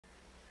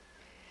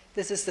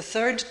This is the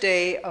third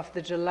day of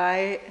the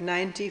July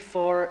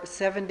 94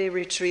 7-day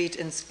retreat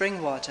in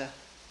Springwater.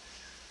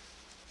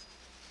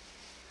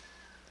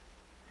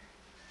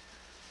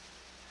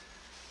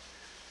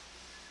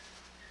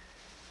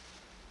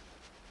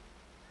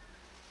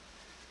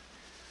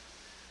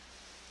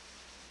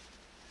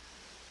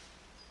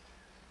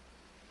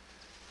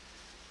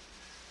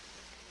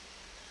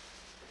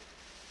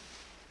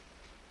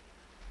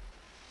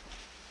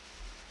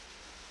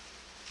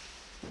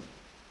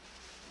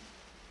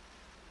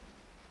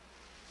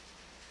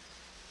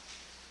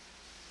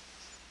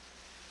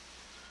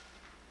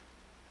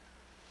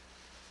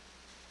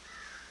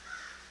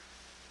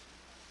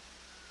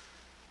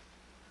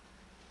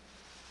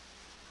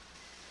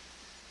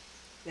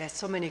 There's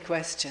so many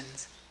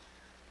questions.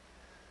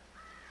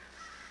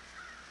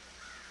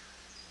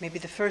 Maybe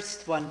the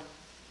first one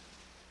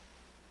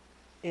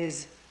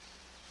is,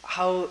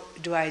 how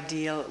do I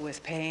deal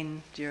with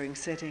pain during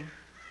sitting?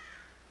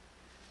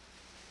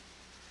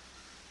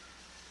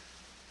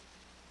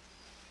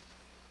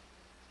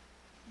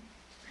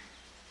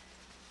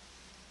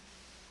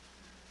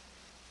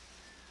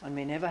 One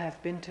may never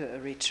have been to a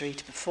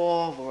retreat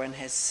before where one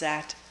has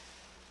sat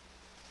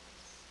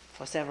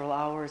for several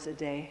hours a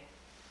day.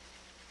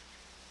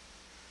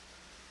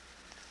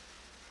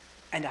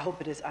 And I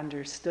hope it is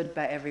understood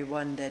by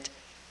everyone that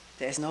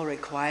there is no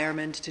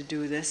requirement to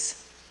do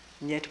this,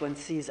 and yet one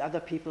sees other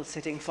people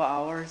sitting for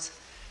hours,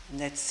 and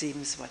that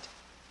seems what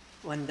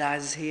one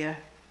does here.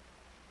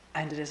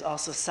 And it is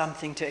also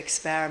something to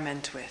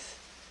experiment with,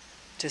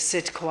 to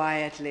sit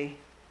quietly,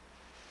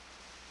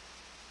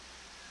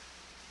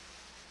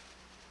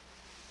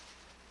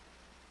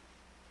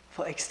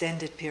 for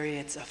extended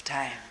periods of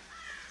time,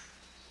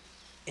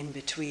 in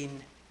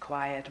between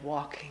quiet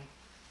walking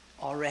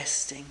or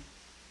resting,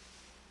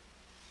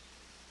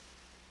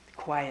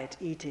 quiet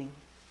eating,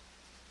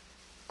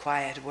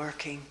 quiet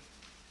working.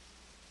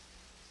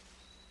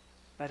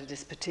 But it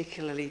is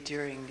particularly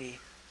during the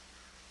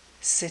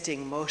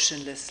sitting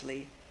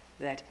motionlessly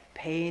that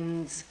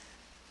pains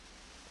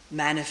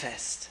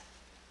manifest.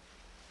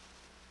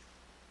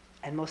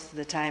 And most of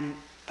the time,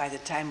 by the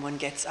time one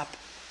gets up,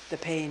 the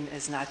pain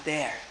is not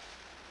there.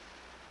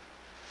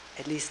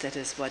 At least that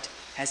is what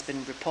has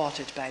been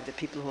reported by the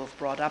people who have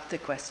brought up the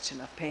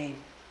question of pain.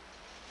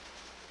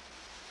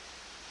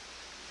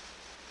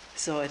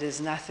 So it is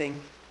nothing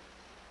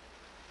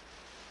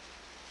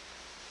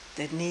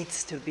that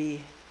needs to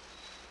be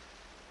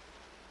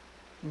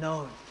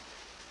known.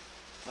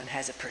 One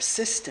has a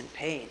persistent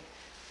pain,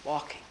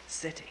 walking,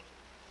 sitting,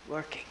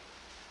 working,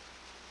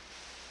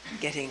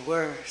 getting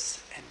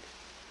worse,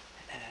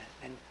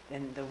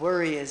 and the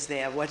worry is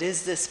there. What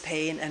is this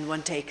pain? And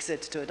one takes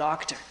it to a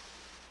doctor,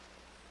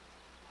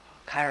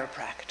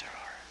 chiropractor,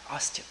 or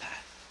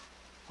osteopath,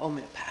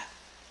 homeopath,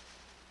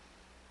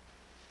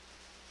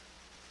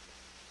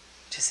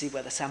 to see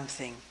whether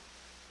something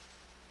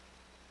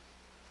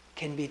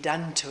can be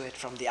done to it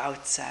from the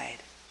outside,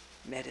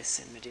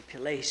 medicine,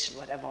 manipulation,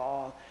 whatever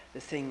all the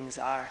things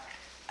are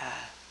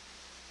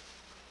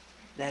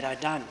that are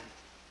done,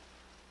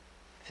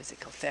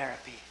 physical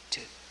therapy,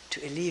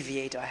 to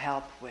alleviate or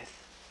help with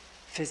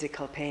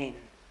physical pain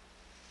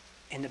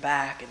in the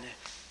back, in the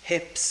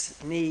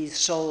hips,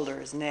 knees,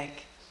 shoulders,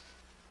 neck,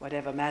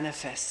 whatever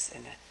manifests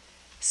in a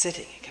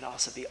sitting. It can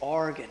also be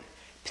organ.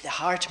 The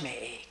heart may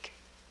ache,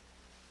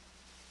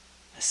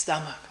 the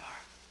stomach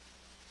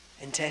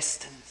or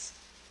intestines.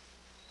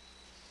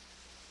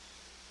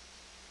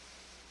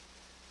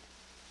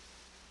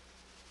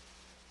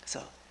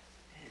 So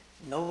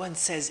no one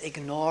says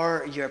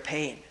ignore your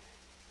pain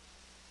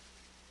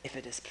if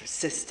it is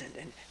persistent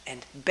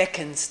and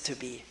beckons to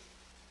be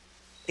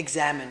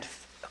examined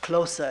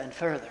closer and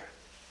further.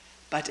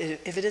 But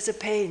if it is a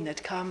pain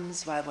that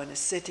comes while one is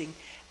sitting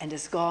and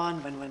is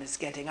gone when one is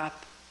getting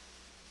up,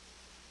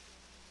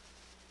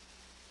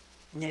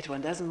 and yet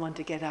one doesn't want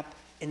to get up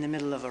in the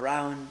middle of a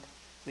round,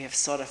 we have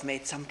sort of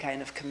made some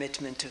kind of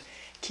commitment to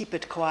keep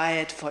it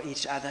quiet for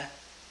each other,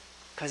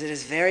 because it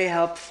is very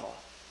helpful,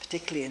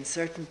 particularly in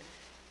certain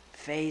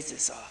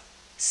phases or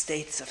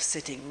states of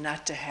sitting,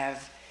 not to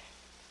have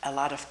a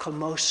lot of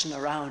commotion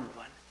around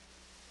one,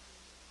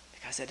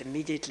 because it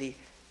immediately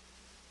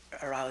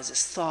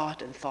arouses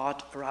thought, and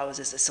thought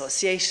arouses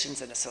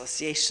associations, and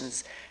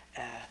associations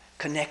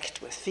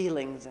connect with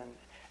feelings and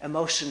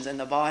emotions in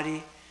the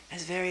body.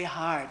 It's very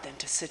hard then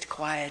to sit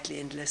quietly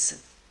and listen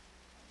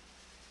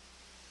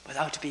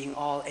without being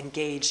all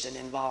engaged and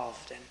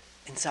involved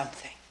in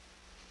something.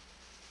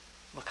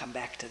 We'll come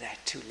back to that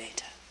too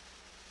later.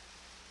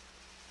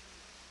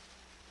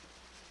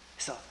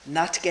 So,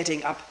 not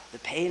getting up, the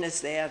pain is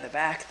there, the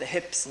back, the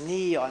hips,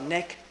 knee or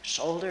neck,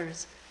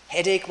 shoulders,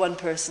 headache, one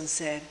person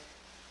said.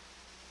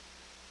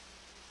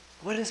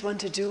 What is one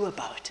to do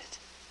about it?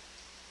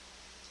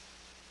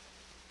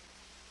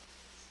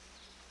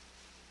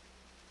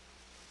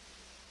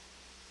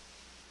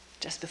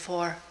 Just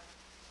before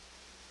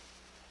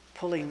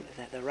pulling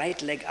the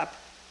right leg up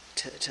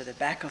to the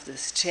back of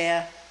this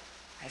chair,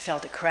 I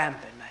felt a cramp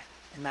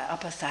in my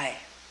upper thigh,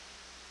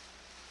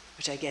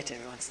 which I get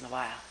every once in a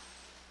while.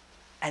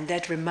 And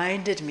that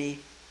reminded me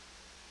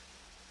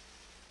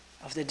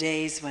of the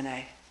days when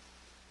I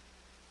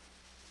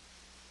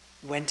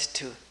went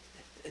to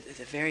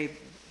the very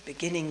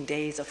beginning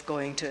days of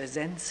going to a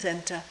Zen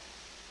center,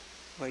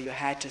 where you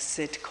had to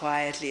sit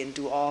quietly and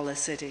do all the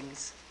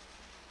sittings.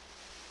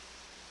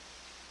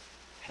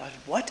 I thought,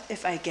 what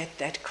if I get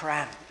that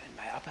cramp in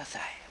my upper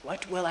thigh?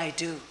 What will I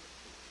do?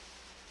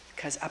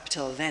 Because up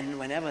till then,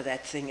 whenever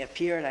that thing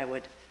appeared, I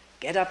would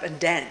get up and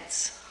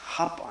dance,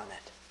 hop on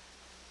it.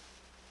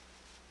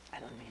 I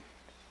don't mean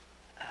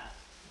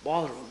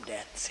ballroom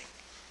dancing.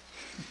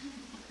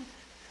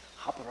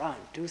 Hop around,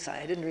 do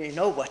something. I didn't really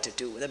know what to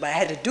do, but I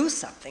had to do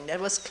something.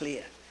 That was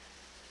clear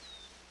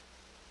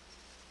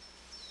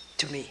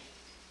to me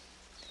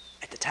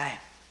at the time.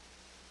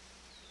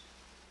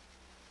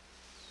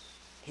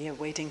 Here,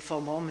 waiting for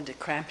a moment, the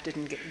cramp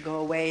didn't go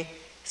away,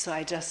 so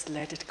I just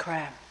let it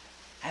cramp.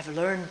 I've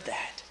learned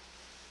that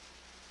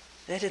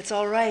it's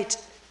all right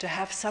to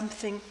have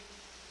something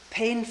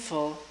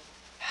painful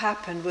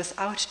happen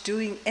without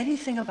doing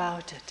anything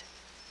about it,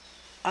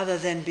 other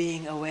than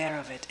being aware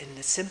of it in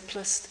the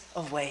simplest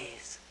of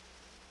ways.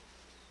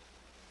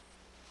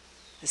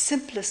 The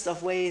simplest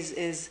of ways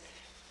is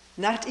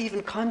not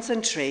even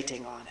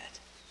concentrating on it,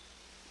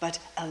 but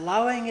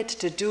allowing it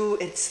to do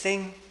its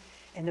thing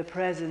in the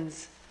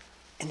presence,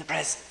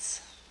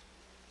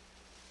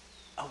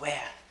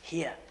 aware,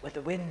 here, with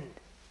the wind,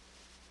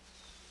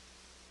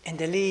 in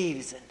the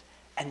leaves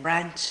and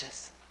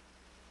branches.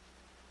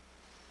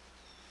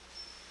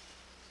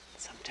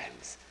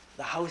 Sometimes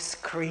the house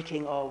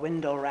creaking or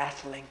window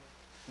rattling,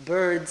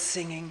 birds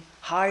singing,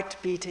 heart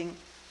beating,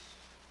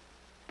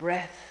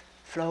 breath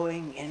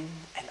flowing in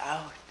and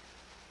out.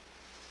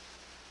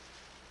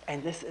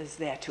 And this is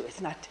there too.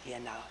 It's not here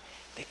now,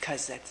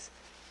 because that's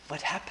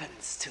what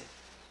happens to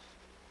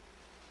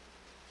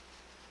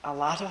a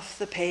lot of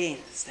the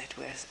pains that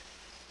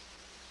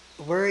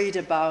we're worried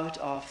about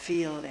or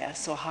feel they are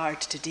so hard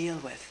to deal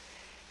with.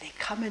 They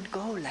come and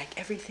go like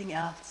everything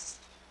else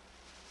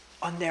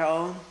on their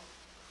own,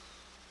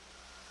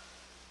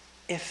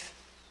 if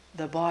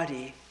the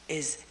body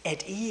is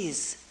at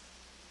ease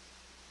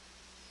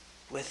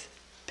with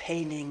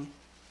paining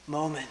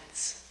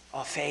moments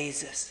or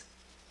phases.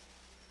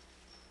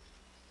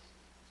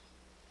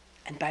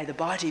 And by the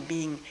body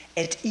being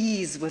at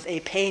ease with a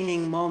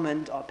paining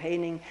moment or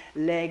paining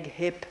leg,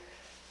 hip,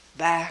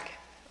 back,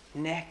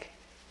 neck,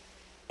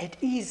 at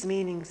ease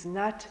means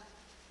not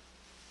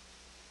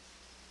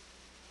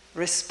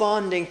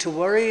responding to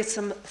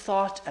worrisome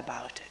thought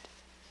about it.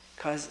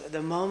 Because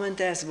the moment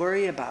there's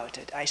worry about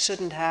it, I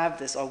shouldn't have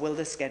this, or will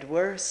this get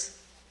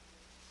worse?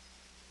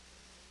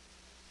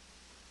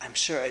 I'm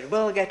sure it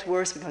will get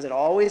worse, because it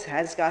always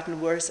has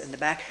gotten worse in the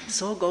back.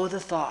 So go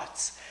the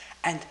thoughts.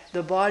 And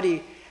the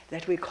body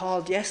that we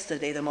called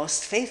yesterday the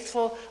most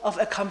faithful of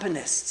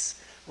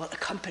accompanists will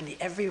accompany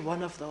every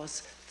one of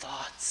those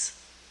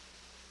thoughts.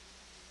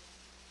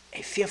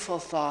 A fearful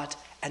thought,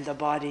 and the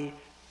body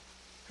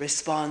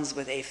responds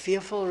with a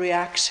fearful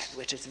reaction,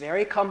 which is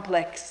very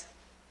complex.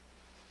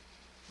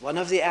 One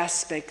of the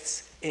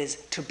aspects is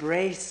to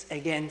brace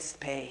against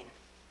pain.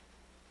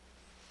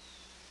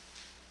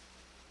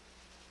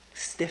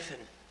 Stiffen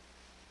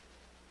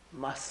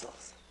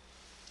muscles,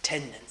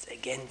 tendons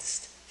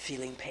against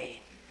feeling pain.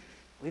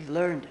 We've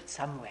learned it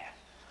somewhere.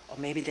 Or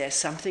maybe there's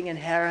something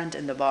inherent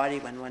in the body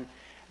when one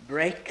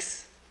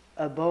breaks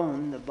a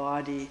bone, the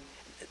body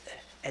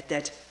at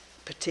that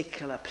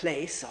particular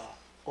place or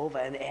over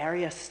an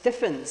area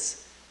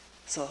stiffens.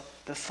 So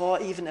before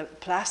even a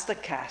plaster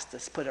cast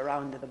is put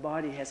around it, the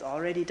body has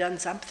already done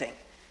something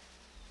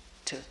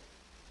to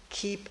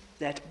keep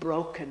that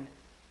broken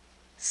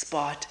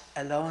spot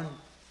alone.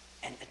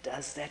 And it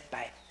does that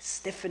by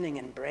stiffening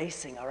and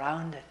bracing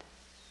around it.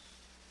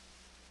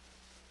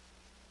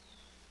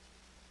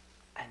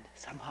 And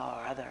somehow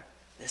or other,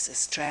 this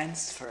is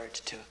transferred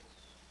to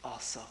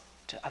also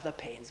to other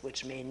pains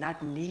which may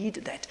not need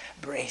that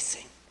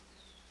bracing.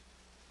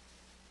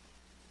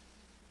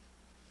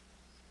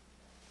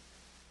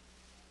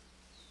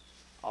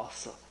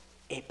 Also,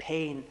 a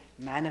pain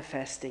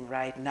manifesting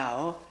right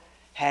now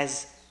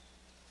has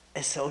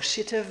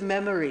associative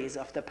memories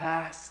of the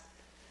past.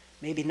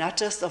 Maybe not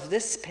just of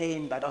this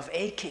pain, but of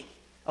aching,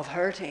 of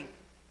hurting.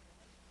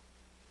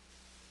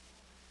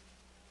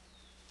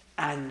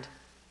 And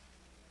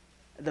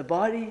the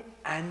body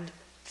and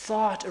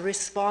thought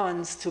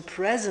responds to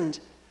present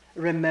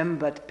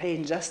remembered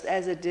pain just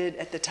as it did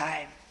at the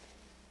time.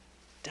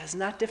 Does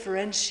not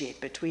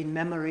differentiate between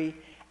memory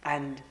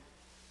and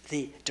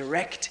the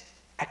direct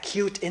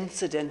acute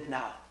incident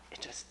now.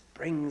 It just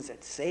brings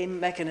its same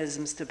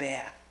mechanisms to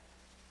bear.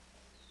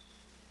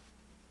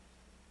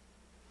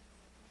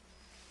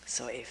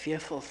 So a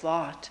fearful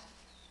thought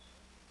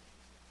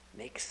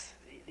makes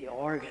the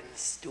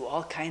organs do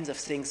all kinds of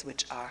things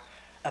which are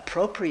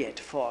appropriate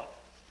for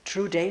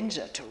true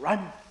danger, to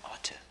run or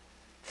to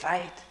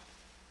fight,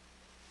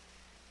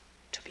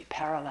 to be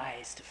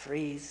paralyzed, to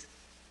freeze.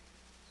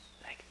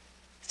 Like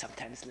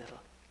sometimes little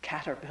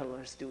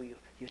caterpillars do.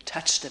 You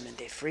touch them and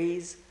they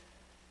freeze.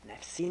 And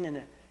I've seen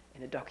in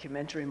in a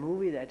documentary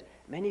movie that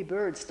many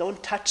birds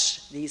don't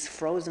touch these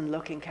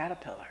frozen-looking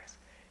caterpillars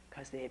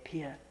because they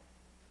appear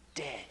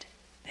dead.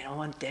 They don't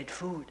want dead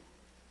food.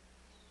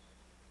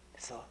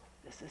 So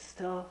this is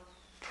still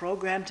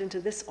programmed into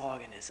this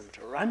organism,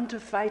 to run, to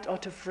fight, or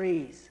to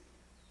freeze,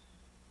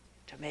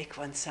 to make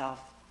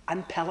oneself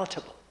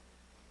unpalatable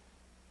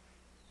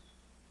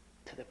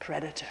to the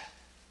predator.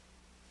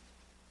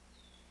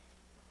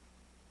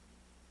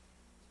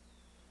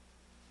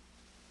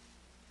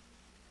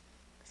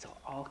 So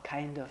all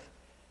kind of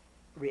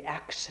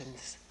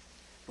reactions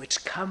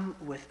which come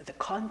with the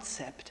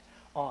concept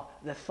or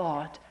the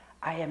thought,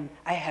 I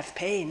have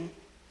pain,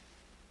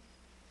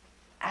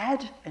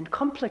 add and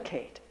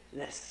complicate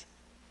this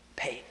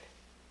pain.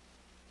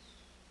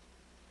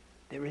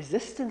 The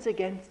resistance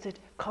against it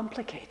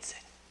complicates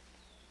it.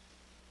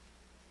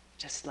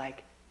 Just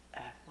like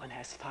one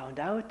has found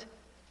out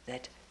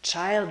that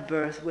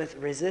childbirth with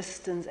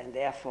resistance and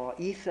therefore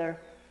ether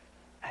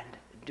and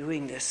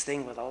doing this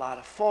thing with a lot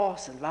of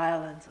force and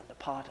violence on the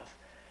part of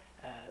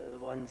the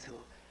ones who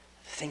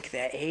think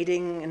they're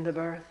aiding in the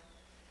birth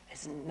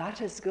is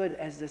not as good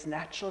as this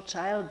natural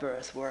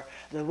childbirth where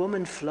the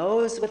woman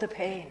flows with the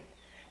pain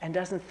and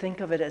doesn't think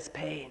of it as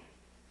pain,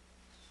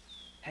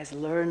 has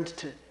learned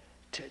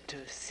to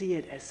see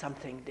it as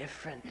something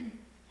different,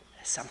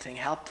 as something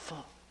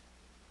helpful,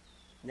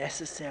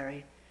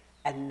 necessary,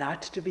 and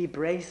not to be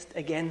braced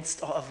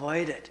against or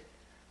avoided,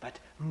 but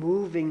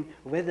moving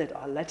with it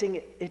or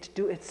letting it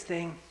do its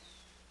thing.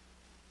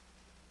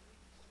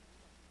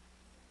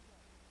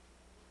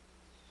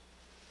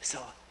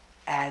 So,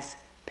 as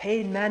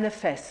pain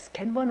manifests,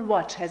 can one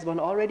watch? Has one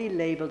already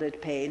labeled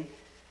it pain?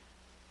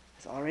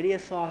 There's already a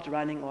thought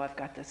running, oh, I've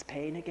got this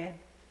pain again.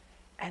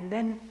 And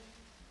then,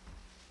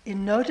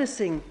 in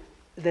noticing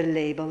the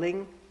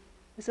labeling,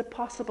 is it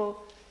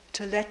possible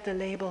to let the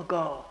label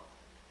go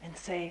and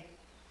say,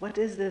 what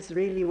is this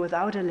really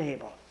without a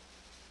label?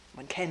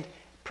 One can't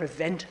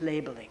prevent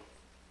labeling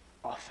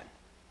often.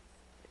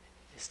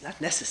 It's not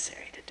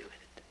necessary to do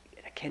it.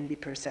 There can be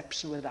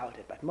perception without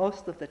it, but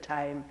most of the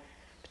time,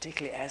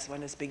 particularly as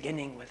one is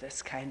beginning with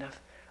this kind of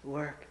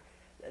work,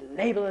 the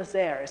label is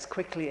there as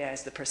quickly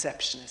as the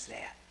perception is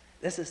there.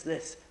 This is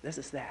this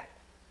is that.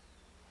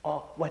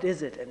 Or what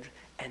is it?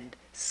 And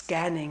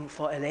scanning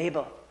for a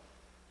label.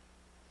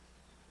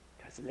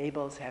 Because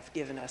labels have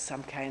given us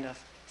some kind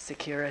of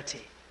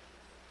security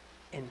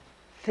in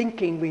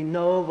thinking we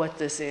know what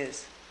this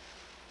is.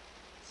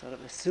 Sort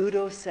of a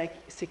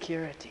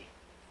pseudo-security.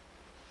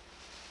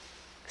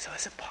 So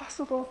is it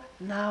possible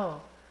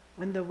now,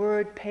 when the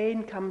word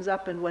pain comes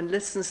up and one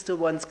listens to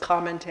one's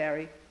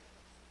commentary,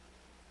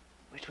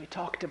 which we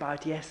talked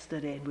about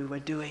yesterday and we were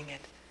doing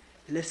it,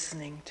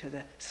 listening to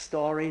the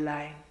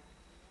storyline,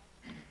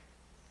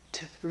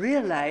 to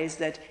realize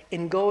that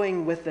in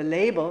going with the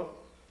label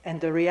and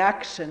the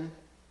reaction,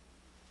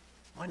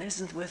 one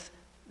isn't with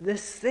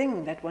this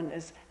thing that one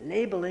is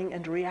labeling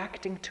and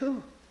reacting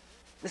to,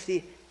 with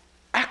the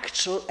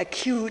actual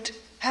acute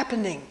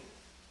happening,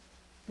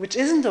 which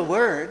isn't a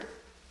word,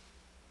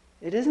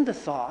 it isn't a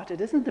thought,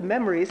 it isn't the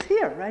memory, it's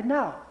here, right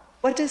now.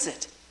 What is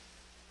it?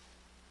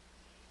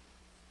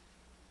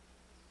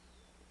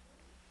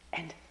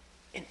 And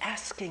in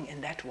asking in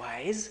that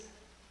wise,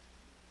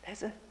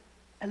 there's a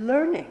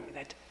learning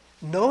that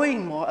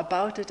knowing more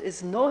about it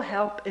is no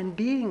help in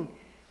being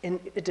in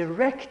a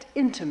direct,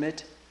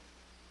 intimate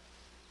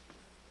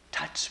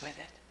touch with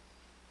it.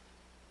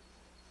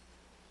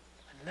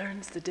 One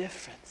learns the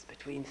difference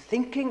between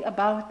thinking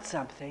about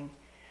something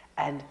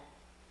and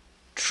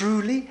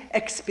truly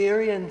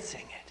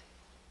experiencing it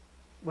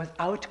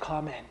without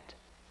comment.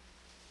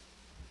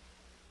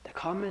 The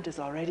comment is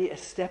already a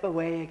step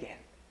away again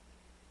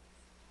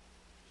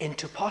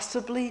into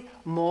possibly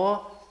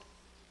more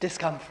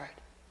discomfort.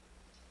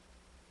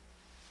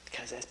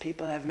 Because as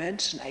people have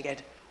mentioned, I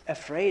get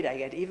afraid, I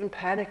get even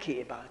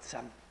panicky about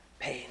some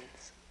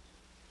pains.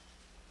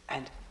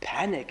 And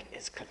panic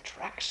is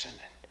contraction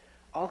and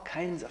all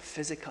kinds of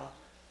physical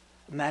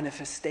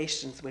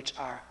manifestations which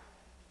are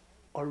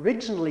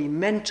originally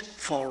meant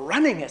for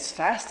running as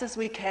fast as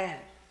we can,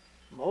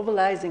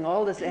 mobilizing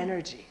all this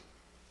energy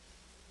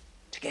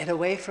to get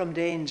away from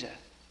danger.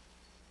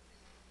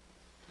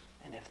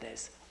 And if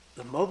there's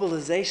the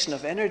mobilization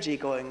of energy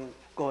going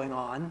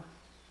on,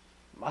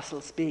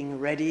 muscles being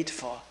readied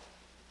for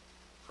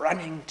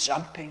running,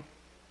 jumping,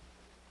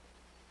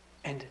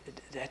 and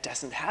that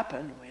doesn't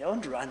happen, we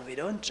don't run, we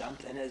don't jump,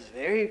 then it's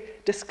very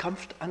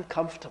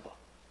uncomfortable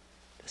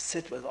to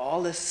sit with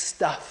all this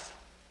stuff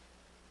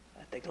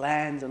that the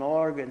glands and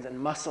organs and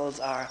muscles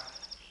are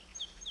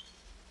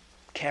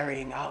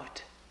carrying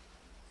out.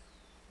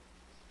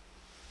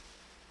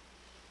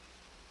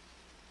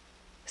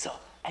 So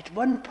at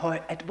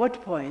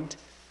what point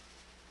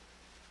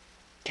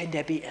can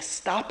there be a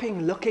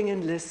stopping, looking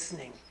and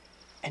listening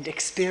and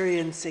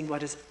experiencing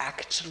what is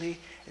actually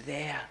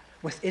there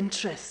with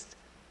interest,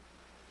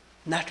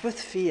 not with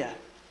fear?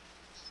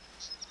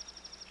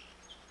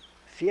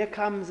 Fear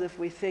comes if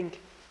we think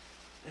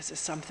this is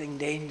something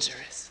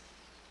dangerous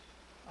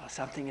or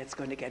something that's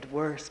going to get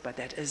worse, but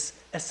that is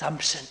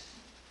assumption.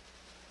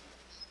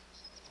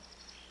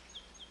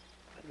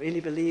 If one really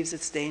believes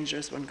it's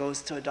dangerous, one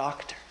goes to a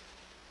doctor.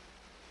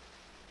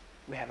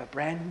 We have a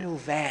brand new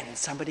van,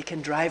 somebody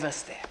can drive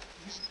us there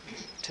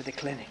to the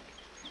clinic.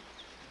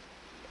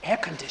 Air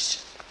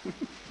conditioned.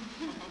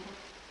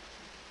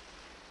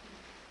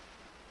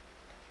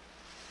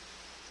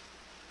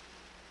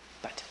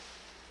 But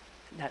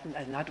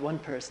not one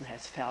person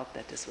has felt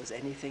that this was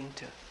anything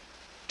to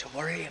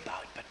worry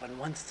about, but one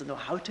wants to know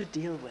how to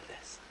deal with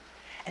this.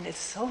 And it's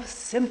so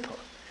simple.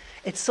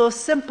 It's so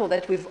simple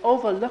that we've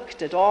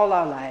overlooked it all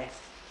our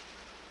life.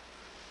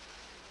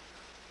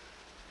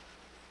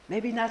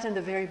 Maybe not in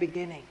the very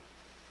beginning.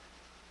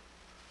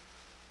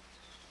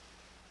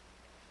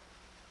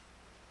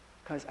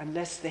 Because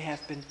unless they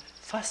have been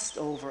fussed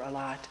over a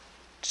lot,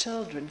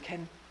 children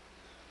can,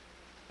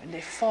 when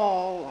they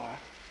fall, or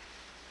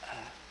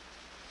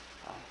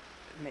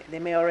they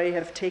may already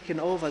have taken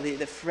over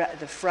the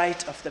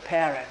fright of the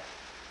parent.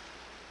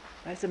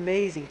 It's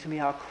amazing to me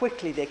how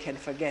quickly they can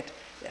forget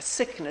their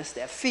sickness,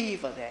 their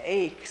fever, their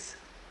aches,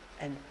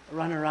 and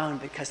run around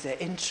because they're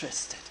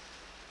interested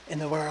in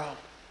the world.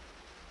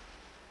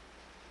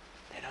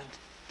 They don't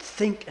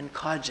think and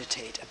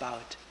cogitate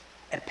about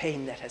a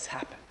pain that has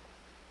happened.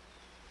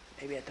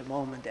 Maybe at the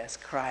moment there's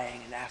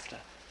crying, and after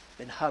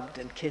been hugged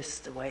and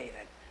kissed away,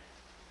 then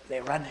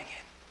they run again.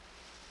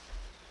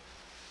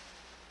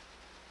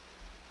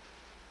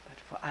 But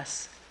for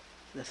us,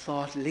 the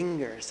thought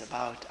lingers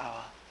about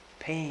our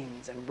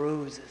pains and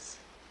bruises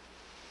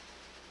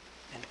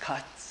and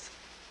cuts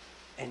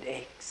and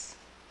aches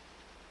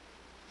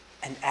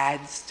and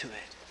adds to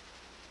it.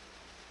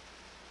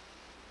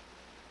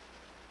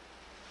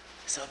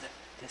 So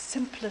the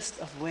simplest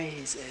of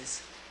ways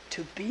is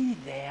to be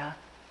there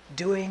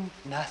doing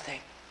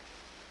nothing.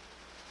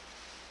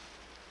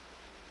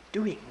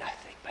 Doing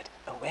nothing, but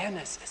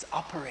awareness is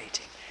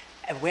operating.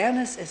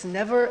 Awareness is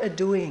never a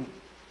doing.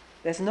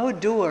 There's no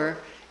doer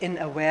in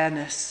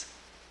awareness.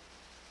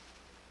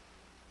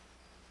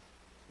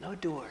 No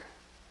doer.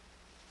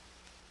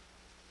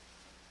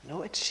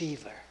 No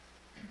achiever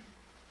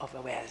of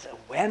awareness.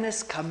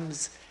 Awareness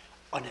comes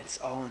on its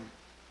own.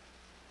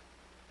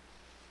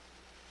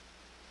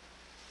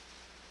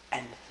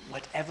 And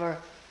whatever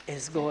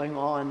is going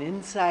on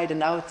inside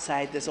and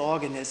outside this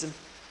organism,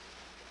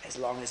 as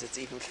long as it's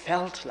even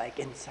felt like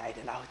inside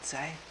and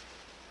outside,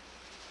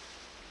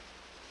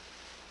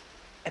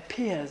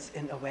 appears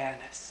in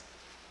awareness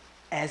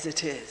as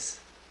it is.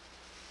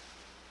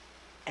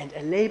 And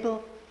a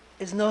label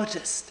is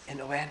noticed in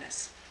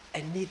awareness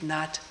and need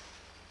not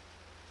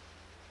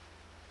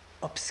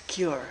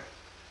obscure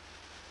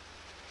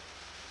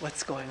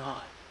what's going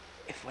on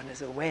if one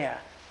is aware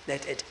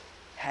that it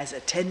has a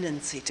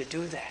tendency to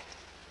do that.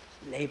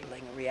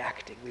 Labeling,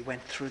 reacting, we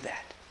went through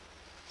that.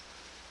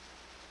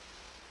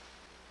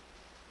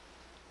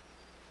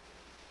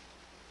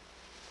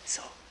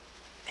 So,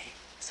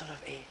 a sort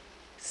of a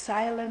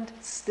silent,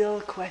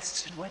 still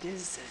question, what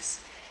is this?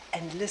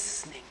 And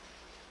listening.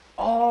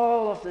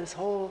 All of this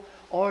whole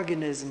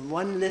organism,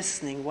 one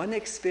listening, one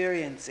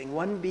experiencing,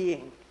 one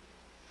being.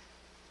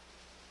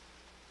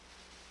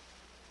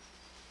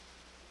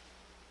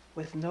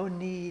 With no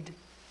need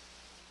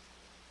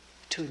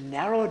to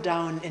narrow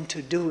down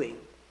into doing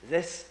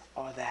this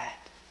or that.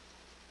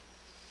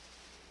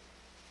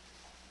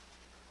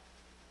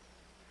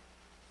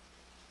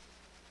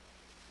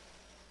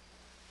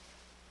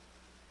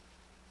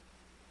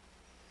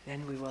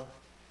 Then we will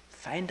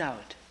find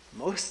out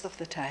most of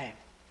the time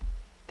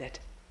that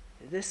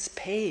this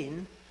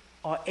pain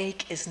or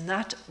ache is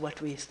not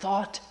what we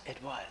thought it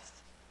was.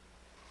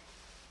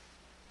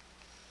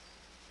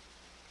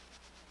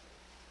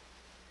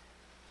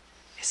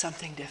 It's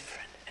something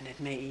different, and it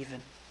may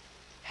even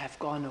have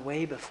gone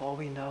away before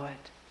we know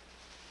it.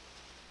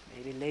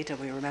 Maybe later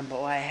we remember,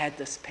 oh, I had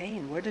this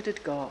pain. Where did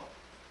it go?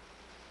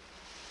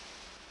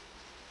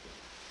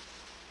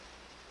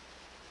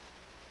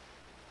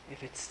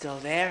 If it's still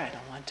there, I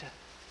don't want to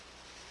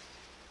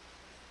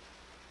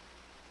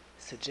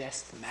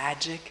suggest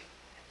magic.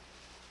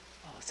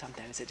 Oh,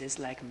 sometimes it is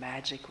like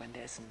magic when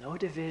there's no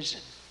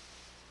division,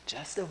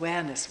 just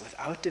awareness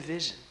without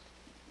division.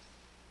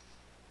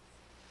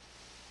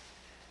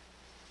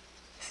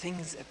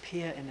 Things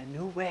appear in a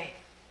new way,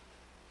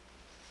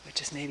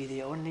 which is maybe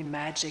the only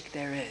magic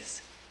there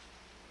is.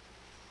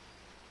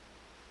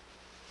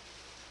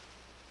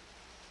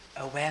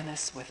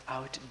 Awareness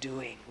without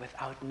doing,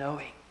 without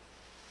knowing,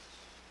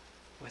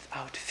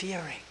 without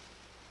fearing.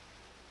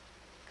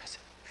 Because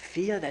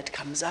fear that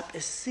comes up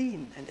is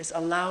seen and is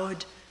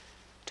allowed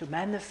to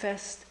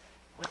manifest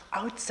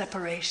without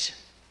separation.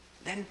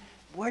 Then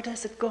where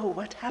does it go?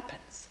 What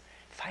happens?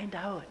 Find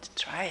out,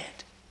 try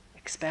it,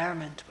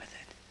 experiment with it.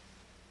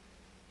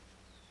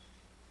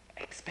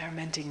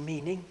 Experimenting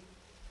meaning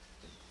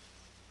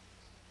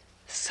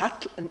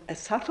a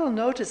subtle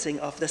noticing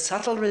of the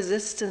subtle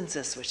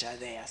resistances which are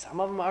there. Some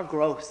of them are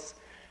gross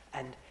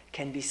and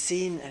can be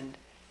seen and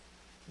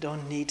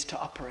don't need to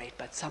operate,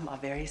 but some are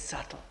very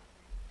subtle.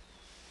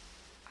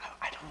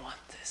 I don't want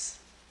this.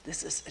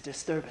 this is a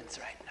disturbance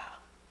right now.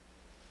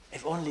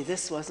 If only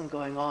this wasn't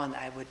going on,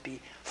 I would be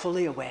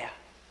fully aware.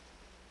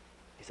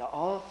 These are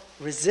all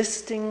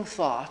resisting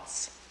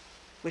thoughts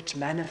which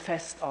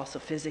manifest also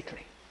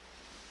physically.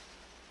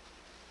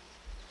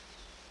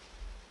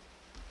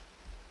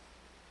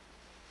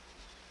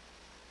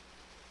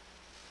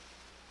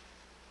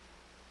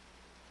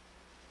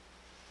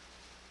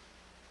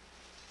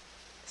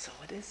 So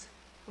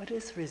what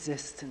is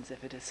resistance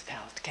if it is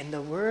felt? Can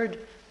the word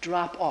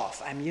drop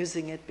off? I'm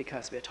using it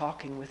because we're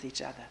talking with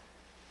each other.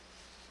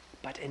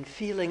 But in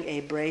feeling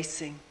a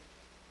bracing,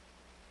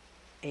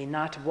 a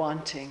not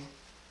wanting,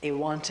 a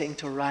wanting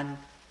to run,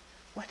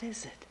 what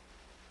is it?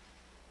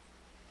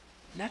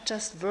 Not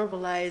just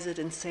verbalize it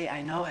and say,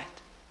 I know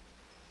it,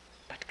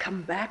 but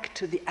come back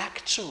to the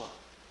actual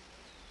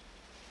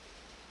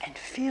and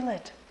feel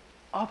it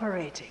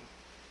operating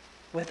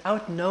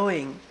without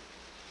knowing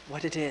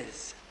what it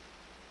is.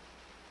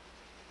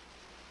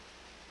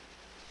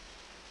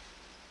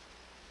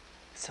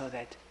 So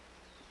that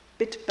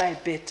bit by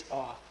bit,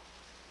 or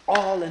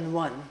all in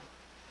one,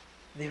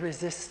 the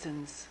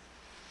resistance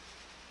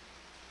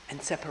and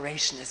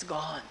separation is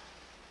gone.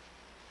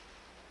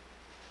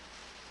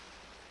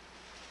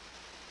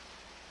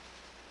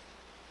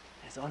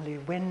 There's only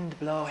wind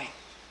blowing.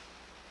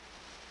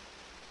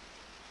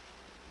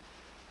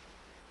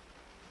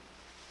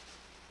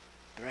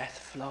 Breath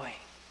flowing.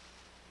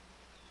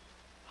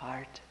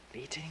 Heart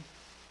beating.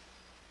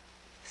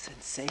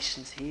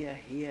 Sensations here,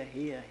 here,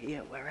 here, here,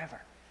 wherever.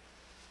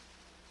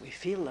 We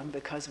feel them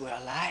because we're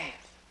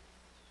alive.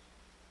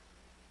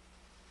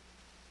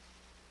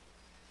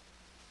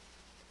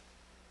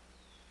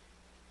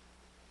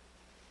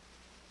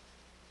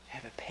 We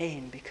have a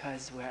pain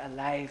because we're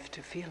alive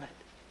to feel it.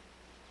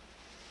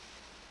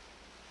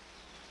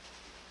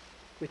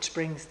 Which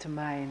brings to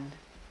mind,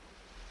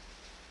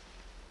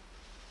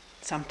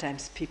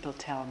 sometimes people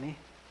tell me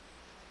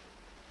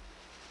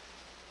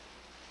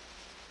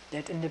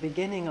that in the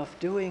beginning of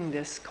doing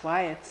this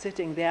quiet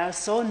sitting, they are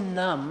so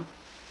numb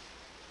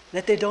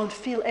that they don't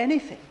feel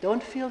anything,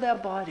 don't feel their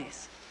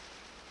bodies.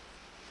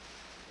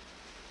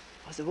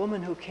 There was a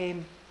woman who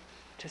came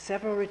to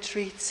several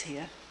retreats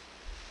here.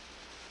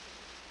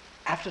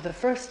 After the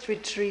first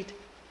retreat,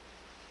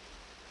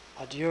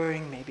 or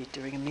maybe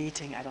during a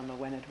meeting, I don't know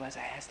when it was,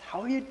 I asked,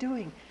 how are you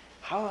doing?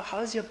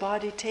 How's your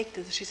body take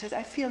this? She said,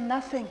 I feel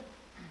nothing.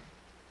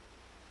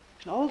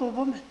 An older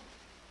woman,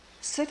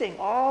 sitting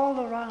all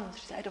around.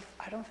 She said,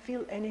 I don't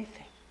feel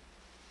anything.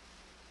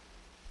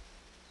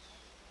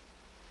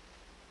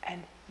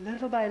 And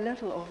little by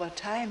little over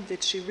time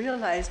did she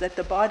realize that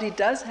the body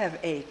does have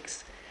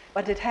aches,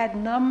 but it had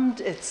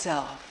numbed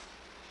itself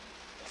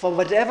for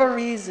whatever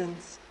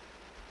reasons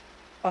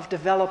of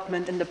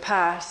development in the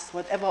past,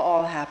 whatever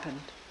all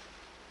happened.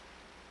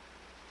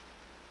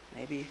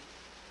 Maybe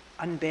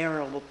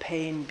unbearable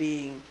pain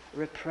being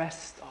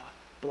repressed or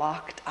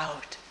blocked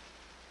out.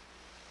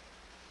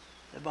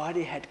 The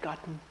body had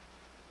gotten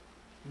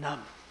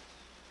numb.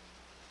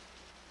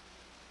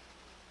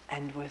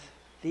 And with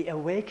the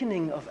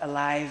awakening of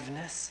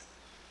aliveness,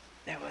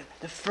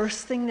 the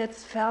first thing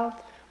that's felt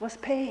was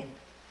pain.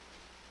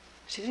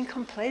 She didn't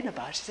complain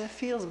about it. She said, it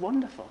feels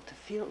wonderful to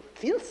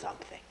feel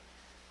something.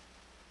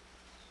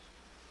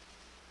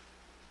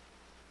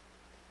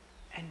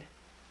 And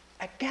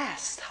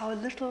aghast how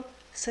little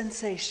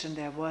sensation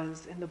there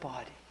was in the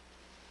body.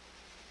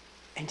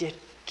 And yet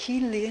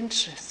keenly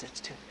interested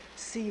to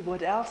see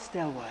what else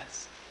there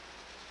was.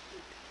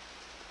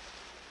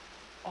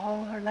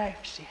 All her life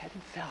she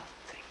hadn't felt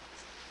things.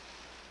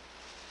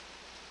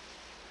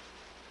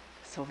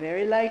 So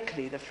very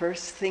likely the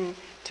first thing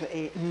to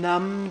a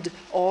numbed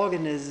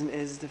organism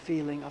is the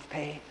feeling of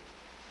pain.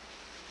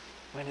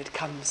 When it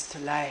comes to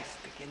life,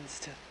 begins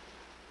to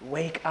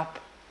wake up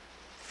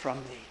from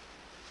the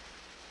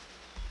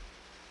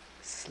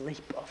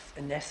sleep of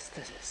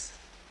anesthesis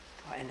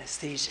or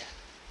anesthesia.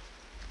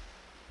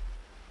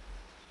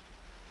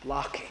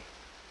 Blocking.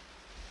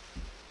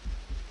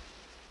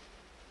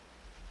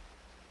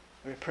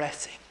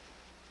 Repressing.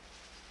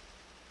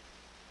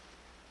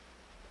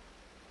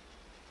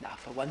 Now,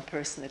 for one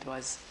person it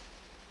was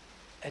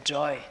a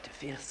joy to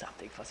feel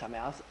something. For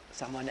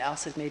someone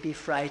else it may be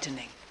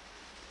frightening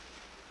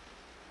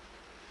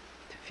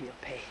to feel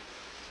pain.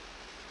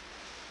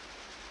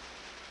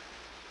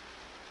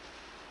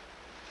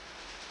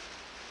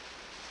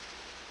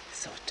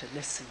 So to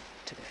listen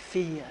to the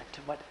fear,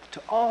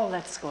 to all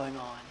that's going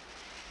on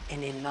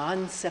in a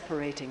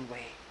non-separating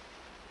way,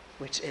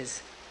 which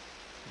is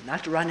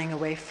not running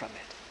away from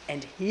it,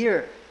 and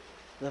hear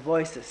the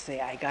voices say,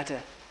 I gotta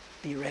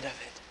be rid of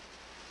it,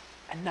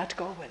 and not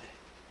go with it.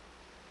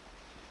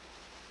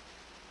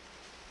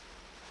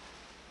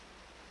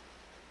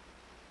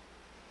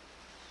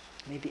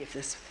 Maybe if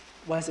this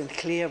wasn't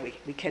clear,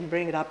 we can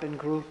bring it up in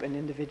group and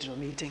individual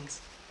meetings.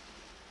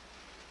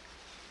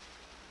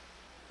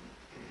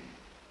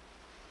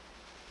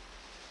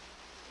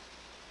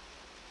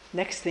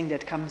 Next thing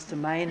that comes to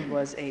mind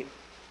was a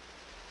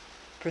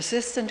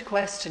persistent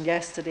question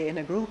yesterday in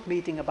a group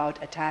meeting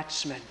about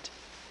attachment.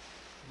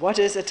 What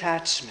is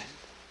attachment?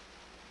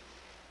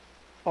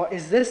 Or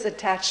is this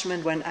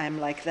attachment when I'm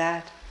like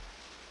that?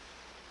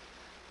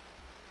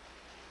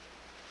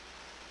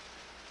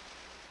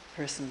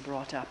 Person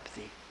brought up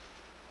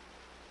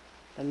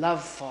the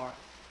love for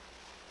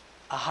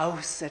a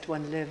house that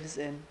one lives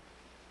in,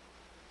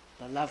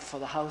 the love for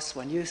the house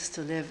one used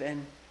to live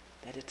in,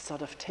 that it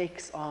sort of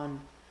takes on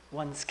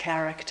one's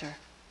character,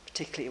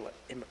 particularly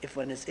if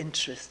one is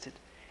interested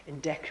in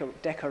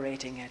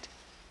decorating it.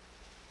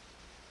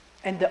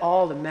 And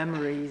all the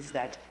memories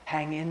that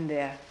hang in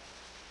there.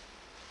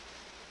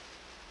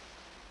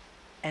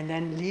 And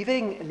then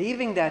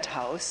leaving that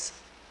house,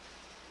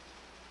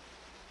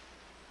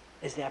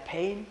 is there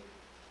pain?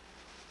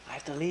 I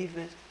have to leave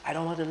it. I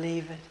don't want to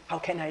leave it. How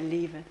can I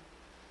leave it?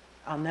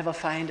 I'll never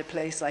find a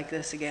place like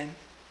this again.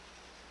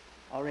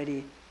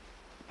 Already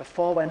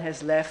before one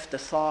has left, the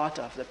thought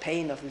of the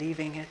pain of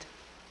leaving it.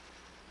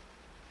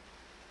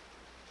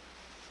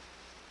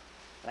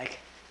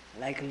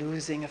 Like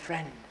losing a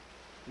friend,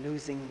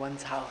 losing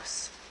one's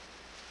house.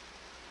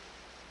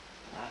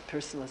 A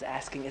person was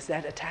asking, is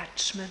that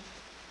attachment?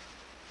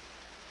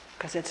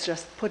 Because it's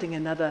just putting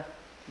another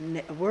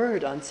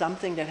word on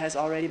something that has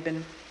already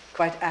been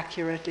quite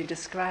accurately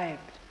described.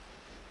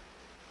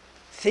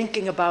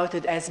 Thinking about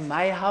it as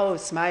my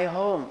house, my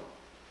home,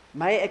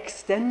 my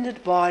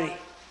extended body.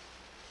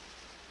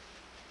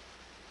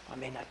 I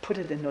may not put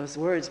it in those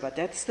words, but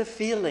that's the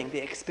feeling,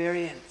 the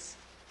experience.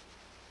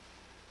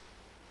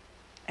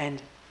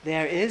 And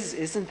there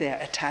isn't there,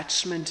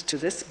 attachment to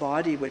this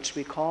body which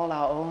we call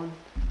our own,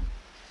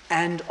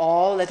 and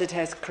all that it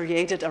has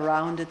created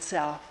around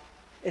itself,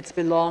 its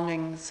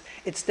belongings,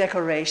 its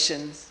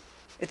decorations,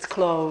 its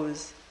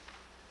clothes,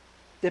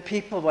 the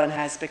people one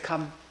has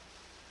become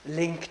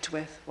linked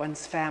with,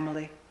 one's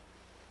family,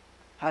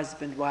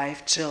 husband,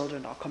 wife,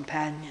 children, or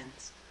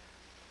companions,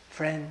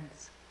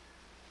 friends.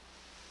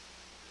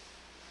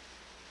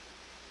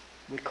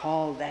 We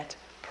call that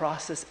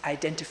process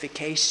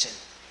identification,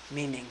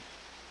 meaning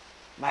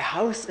my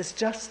house is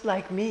just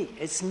like me,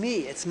 it's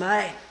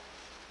mine.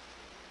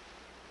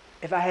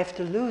 If I have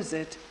to lose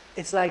it,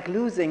 it's like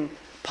losing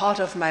part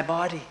of my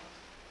body.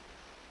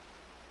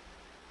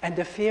 And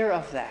the fear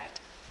of that,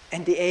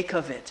 and the ache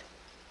of it,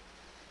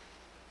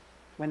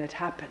 when it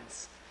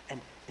happens.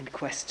 And in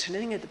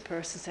questioning it, the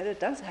person said it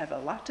does have a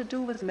lot to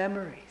do with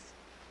memories.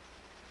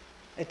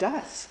 It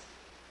does.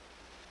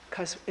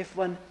 Because if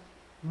one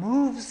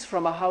moves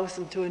from a house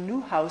into a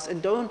new house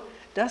and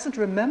doesn't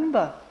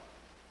remember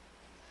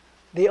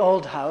the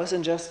old house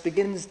and just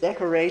begins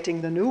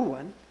decorating the new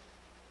one,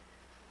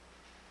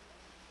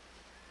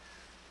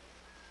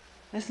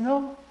 there's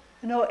no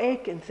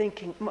ache in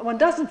thinking. One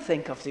doesn't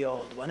think of the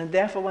old one, and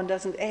therefore one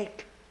doesn't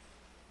ache.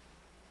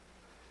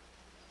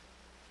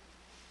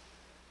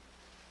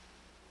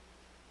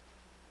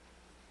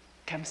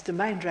 Comes to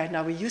mind right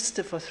now, we used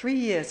to, for 3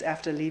 years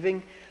after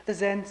leaving the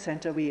Zen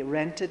Center, we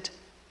rented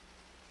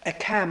a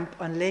camp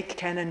on Lake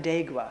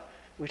Canandaigua,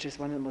 which is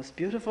one of the most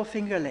beautiful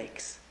Finger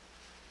Lakes.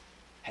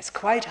 Has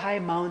quite high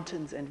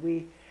mountains,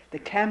 and the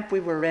camp we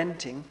were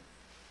renting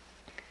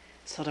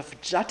sort of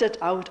jutted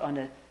out on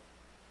a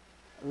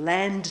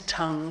land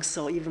tongue,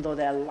 so even though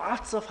there are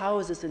lots of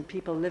houses and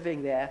people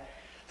living there,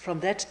 from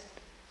that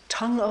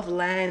tongue of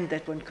land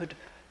that one could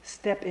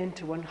step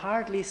into, one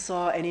hardly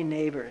saw any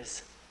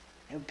neighbors.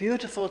 There were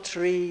beautiful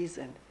trees,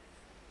 and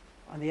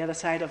on the other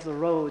side of the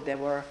road there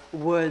were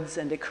woods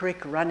and a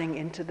creek running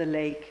into the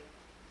lake.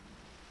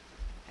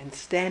 And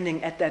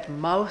standing at that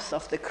mouth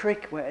of the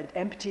creek where it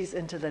empties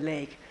into the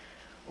lake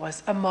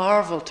was a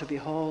marvel to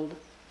behold,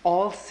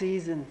 all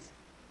seasons.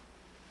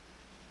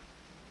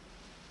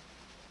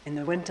 In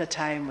the winter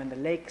time, when the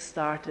lake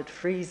started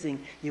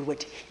freezing, you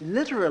would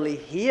literally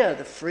hear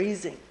the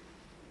freezing.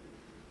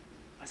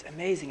 It was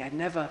amazing. I'd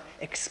never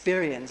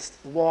experienced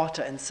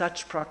water in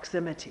such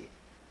proximity,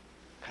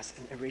 because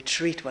in a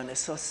retreat one is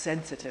so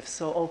sensitive,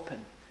 so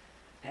open.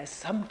 There's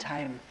some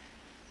time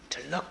to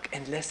look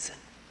and listen.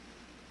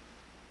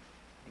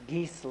 The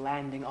geese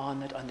landing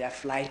on it on their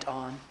flight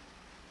on,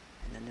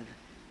 and then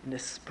in the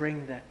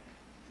spring the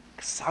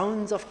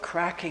sounds of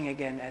cracking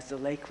again as the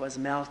lake was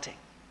melting.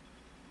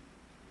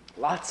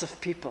 Lots of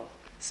people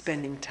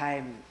spending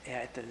time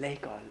at the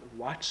lake or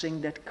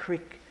watching that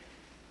creek,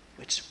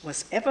 which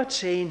was ever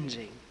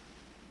changing.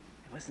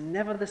 It was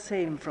never the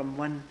same from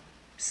one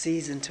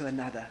season to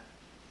another.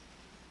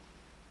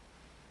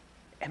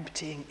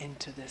 Emptying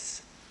into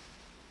this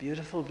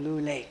beautiful blue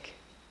lake.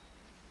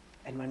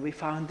 And when we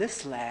found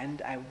this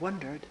land, I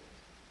wondered,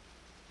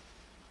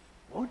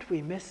 won't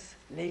we miss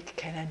Lake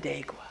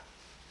Canandaigua?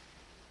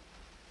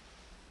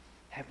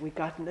 Have we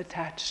gotten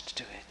attached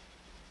to it?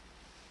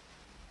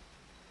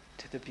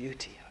 To the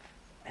beauty of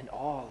and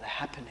all the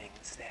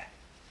happenings there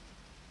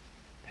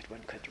that one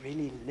could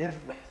really live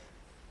with,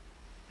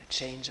 the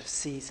change of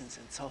seasons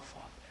and so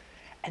forth.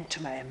 And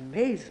to my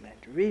amazement,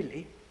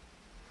 really,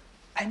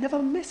 I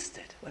never missed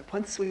it.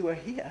 Once we were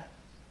here,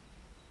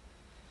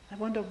 I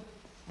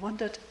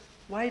wondered,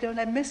 why don't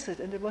I miss it?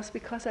 And it was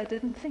because I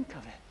didn't think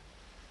of it.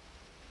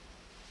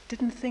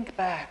 Didn't think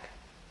back.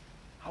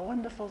 how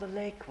wonderful the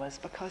lake was,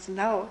 because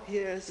now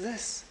here is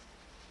this.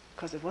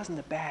 Because it wasn't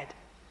a bad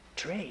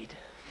trade.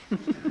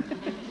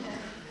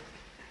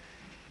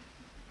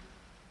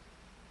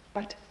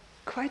 But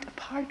quite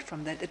apart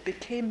from that, it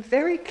became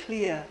very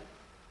clear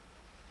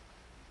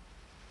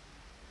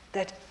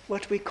that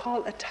what we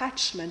call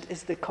attachment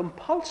is the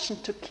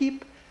compulsion to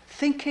keep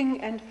thinking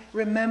and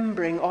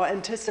remembering or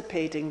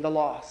anticipating the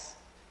loss.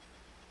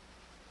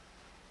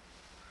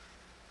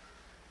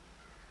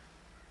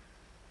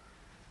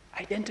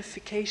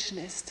 Identification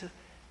is to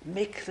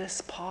make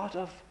this part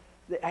of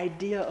the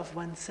idea of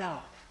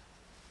oneself,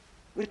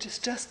 which is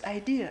just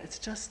idea, it's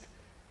just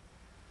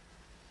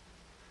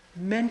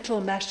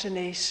mental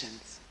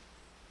machinations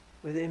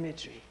with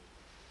imagery.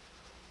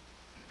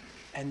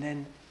 And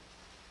then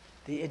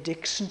the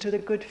addiction to the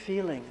good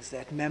feelings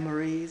that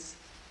memories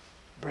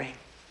bring.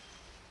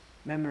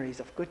 Memories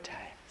of good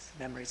times,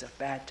 memories of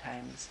bad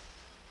times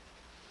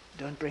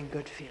don't bring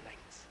good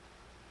feelings,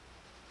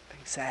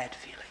 bring sad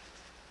feelings.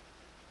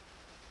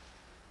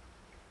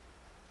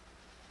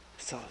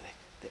 So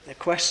the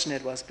question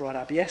that was brought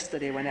up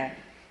yesterday,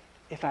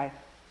 if I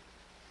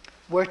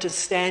were to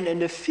stand in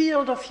the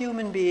field of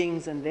human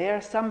beings and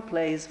there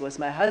someplace was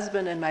my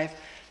husband and my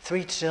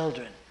 3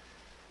 children,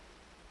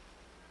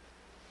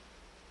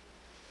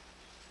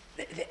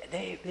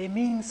 they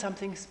mean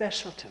something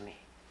special to me.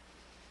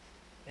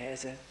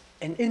 There's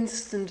an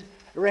instant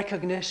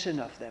recognition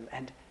of them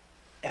and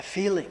a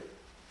feeling.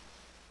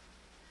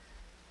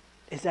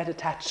 Is that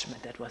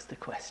attachment? That was the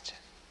question.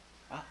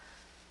 Well,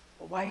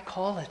 why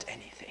call it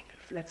anything?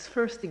 Let's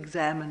first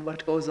examine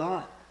what goes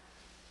on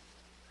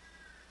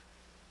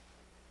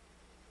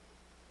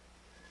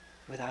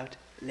without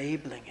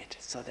labeling it,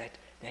 so that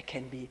there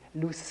can be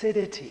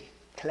lucidity,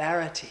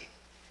 clarity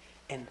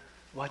in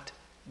what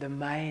the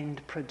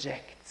mind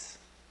projects.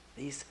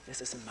 This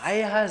is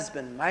my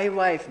husband, my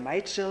wife, my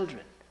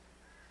children.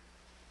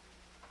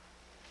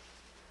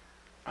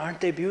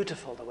 Aren't they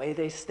beautiful, the way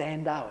they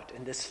stand out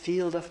in this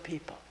field of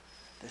people?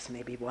 This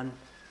may be one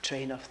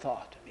train of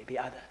thought, maybe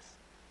others.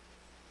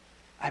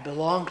 I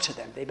belong to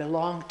them, they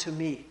belong to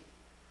me.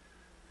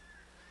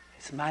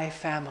 It's my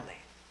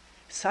family.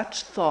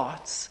 Such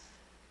thoughts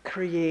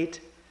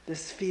create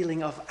this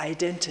feeling of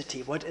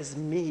identity. What is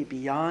me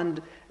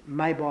beyond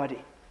my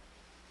body?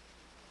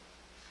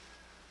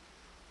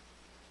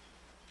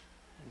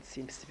 It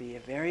seems to be a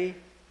very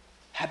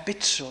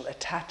habitual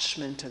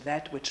attachment to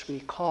that which we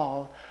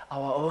call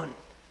our own.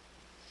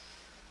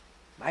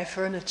 My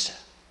furniture,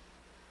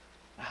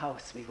 my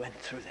house, we went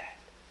through that.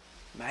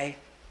 My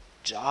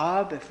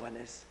job, if one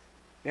is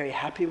very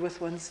happy with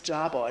one's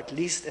job, or at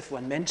least if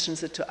one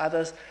mentions it to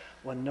others,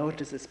 one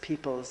notices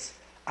people's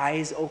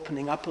eyes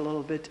opening up a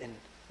little bit in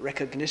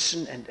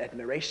recognition and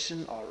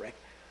admiration, or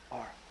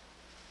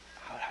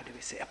how do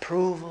we say,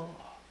 approval,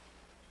 or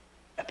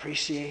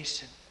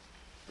appreciation,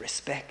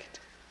 respect.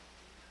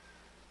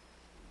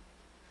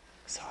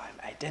 So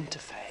I'm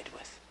identified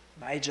with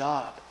my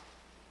job.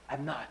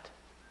 I'm not.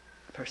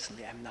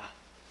 Personally, I'm not.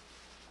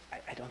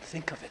 I don't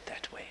think of it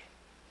that way.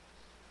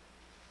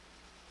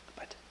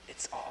 But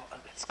it's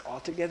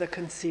altogether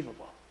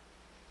conceivable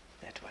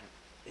that one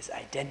is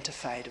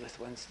identified with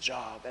one's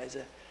job as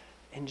an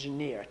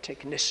engineer,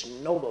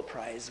 technician, Nobel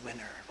Prize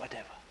winner,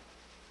 whatever.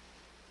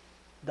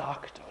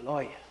 Doctor,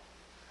 lawyer.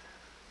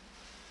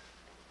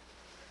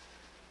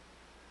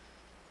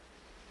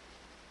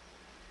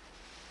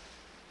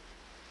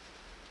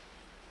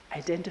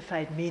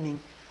 Identified meaning,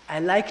 I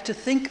like to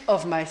think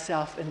of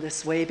myself in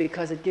this way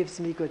because it gives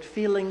me good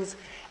feelings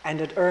and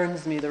it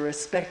earns me the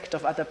respect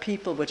of other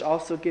people, which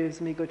also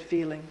gives me good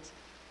feelings.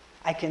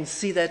 I can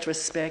see that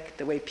respect,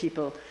 the way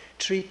people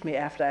treat me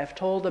after I've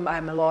told them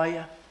I'm a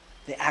lawyer.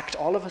 They act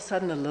all of a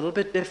sudden a little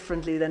bit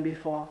differently than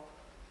before.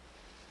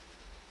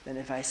 Than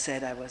if I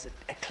said I was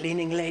a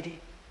cleaning lady.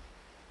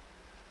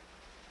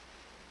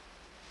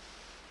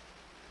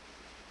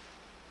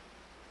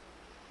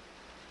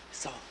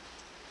 So,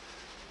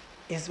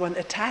 is one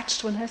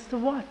attached? One has to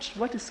watch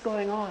what is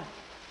going on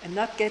and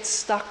not get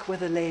stuck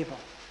with a label.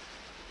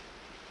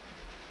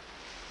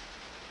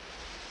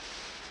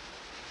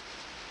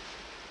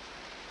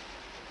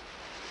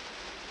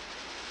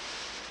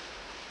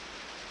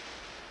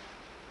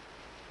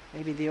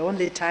 Maybe the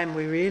only time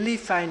we really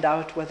find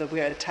out whether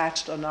we're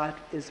attached or not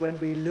is when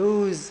we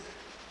lose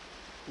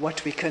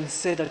what we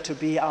consider to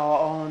be our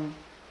own,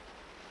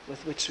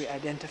 with which we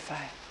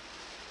identify.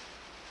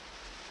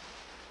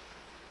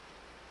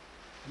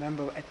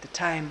 Remember, at the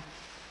time,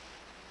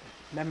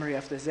 the memory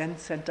of the Zen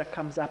Center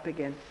comes up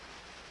again.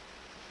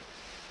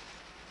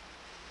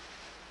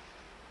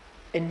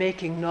 In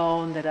making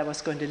known that I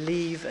was going to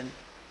leave and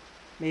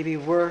maybe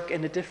work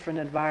in a different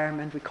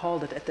environment, we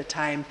called it at the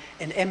time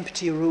an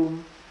empty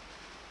room,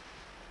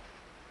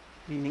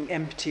 meaning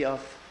empty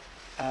of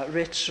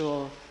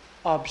ritual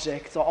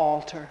objects or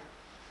altar.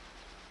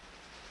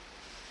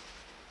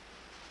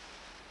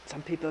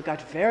 Some people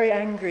got very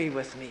angry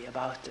with me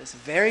about this,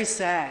 very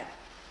sad.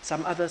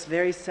 Some others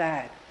very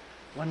sad.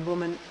 One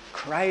woman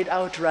cried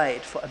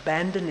outright for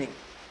abandoning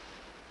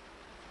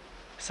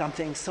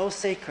something so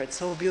sacred,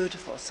 so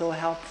beautiful, so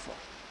helpful.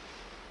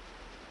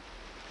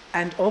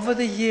 And over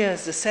the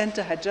years, the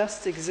center had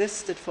just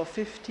existed for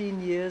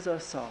 15 years or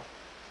so.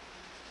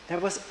 There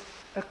was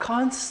a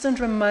constant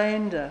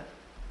reminder.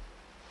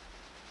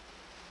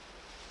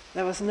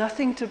 There was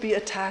nothing to be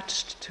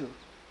attached to.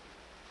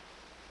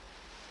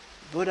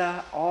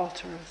 Buddha,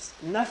 altars,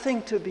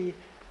 nothing to be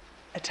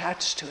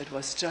attached to. It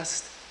was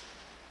just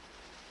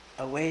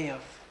a way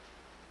of,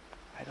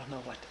 I don't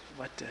know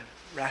what the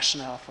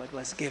rationale for it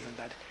was given,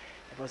 but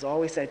it was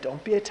always said,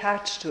 don't be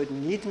attached to it,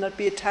 need not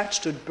be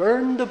attached to it,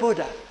 burn the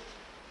Buddha.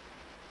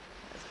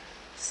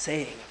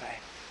 Saying, if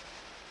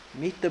I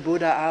meet the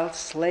Buddha, I'll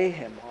slay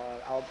him, or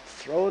I'll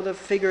throw the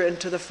figure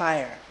into the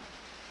fire.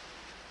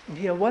 And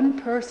here one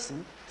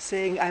person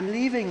saying, I'm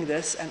leaving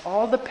this, and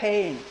all the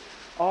pain,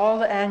 all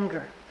the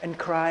anger and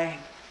crying.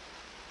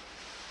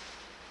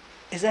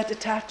 Is that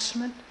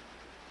attachment?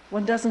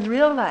 One doesn't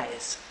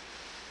realize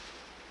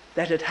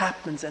that it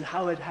happens and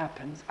how it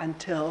happens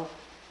until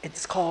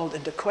it's called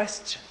into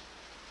question,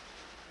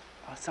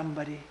 or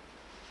somebody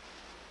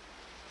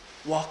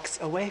walks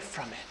away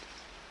from it.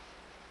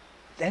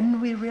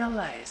 Then we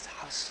realize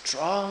how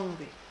strong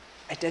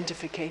the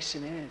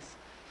identification is.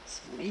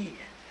 It's me.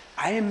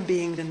 I am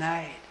being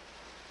denied.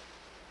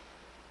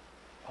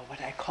 Or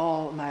what I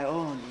call my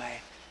own, my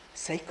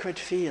sacred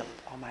field,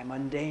 or my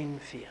mundane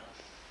field.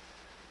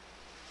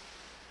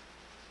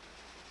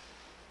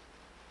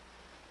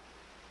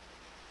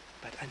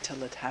 But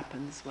until it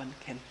happens, one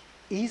can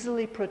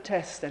easily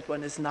protest that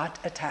one is not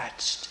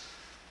attached.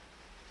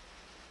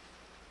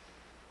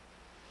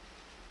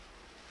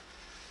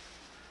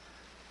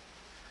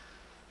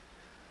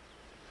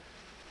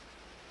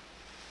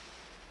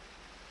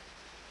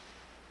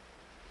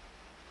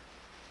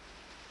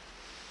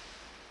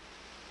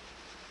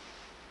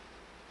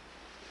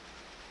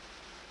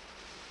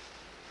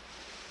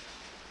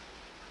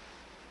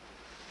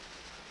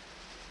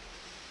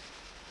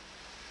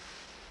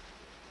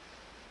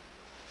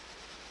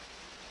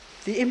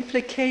 The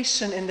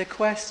implication in the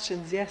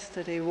questions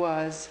yesterday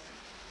was,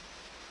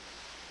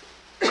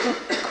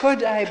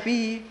 could I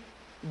be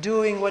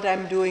doing what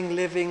I'm doing,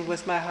 living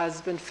with my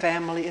husband,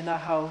 family in a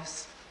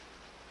house,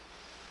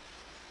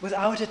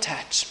 without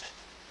attachment?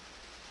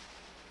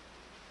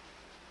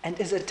 And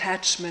is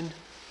attachment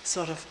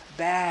sort of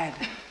bad?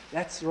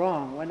 That's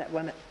wrong.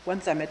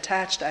 Once I'm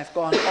attached, I've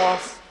gone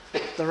off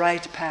the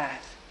right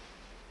path.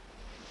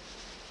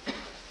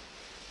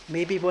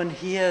 Maybe one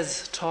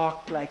hears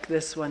talk like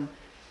this one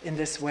in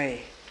this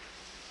way,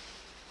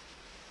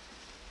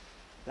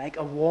 like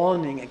a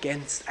warning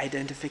against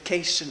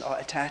identification or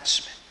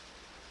attachment.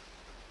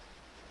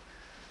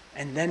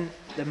 And then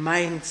the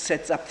mind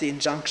sets up the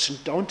injunction,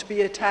 don't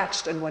be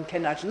attached, and one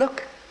cannot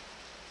look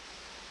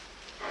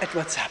at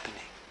what's happening.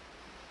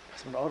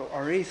 Because one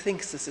already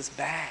thinks this is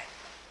bad.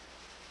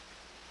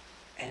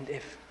 And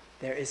if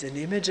there is an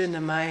image in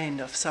the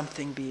mind of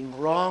something being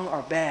wrong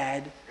or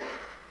bad,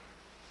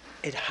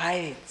 it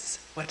hides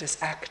what is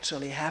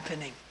actually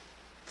happening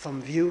from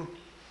view.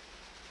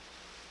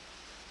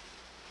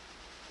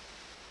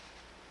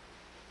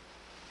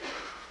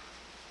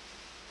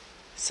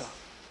 So,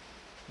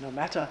 no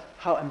matter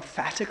how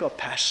emphatic or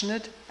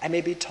passionate I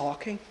may be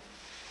talking,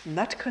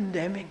 not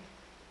condemning.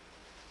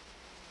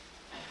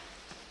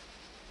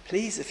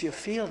 Please, if you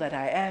feel that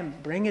I am,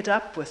 bring it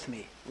up with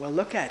me. We'll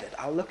look at it.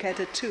 I'll look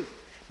at it too.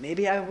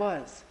 Maybe I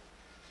was.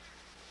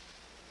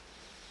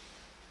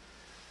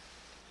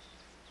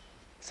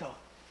 So,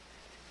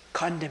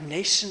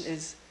 condemnation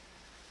is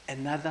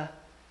another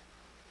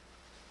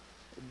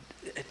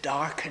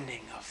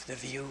darkening of the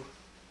view.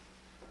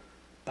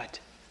 But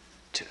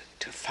to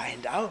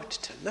find out,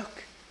 to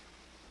look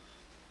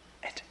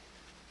at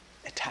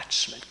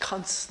attachment,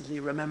 constantly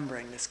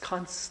remembering this,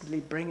 constantly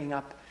bringing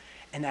up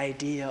an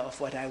idea of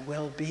what I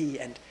will be,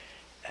 and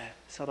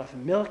sort of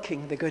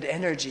milking the good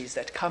energies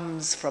that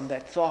comes from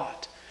that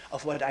thought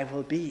of what I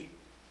will be,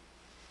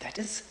 that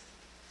is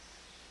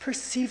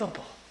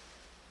perceivable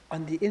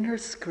on the inner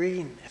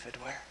screen, if it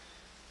were.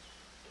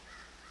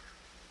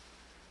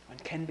 One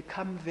can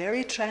become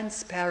very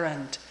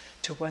transparent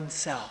to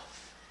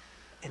oneself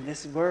in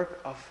this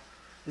work of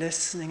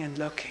listening and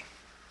looking,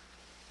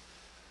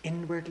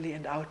 inwardly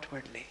and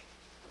outwardly.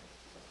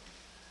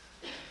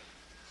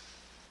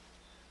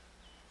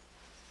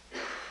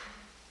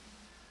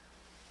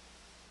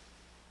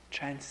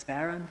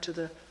 Transparent to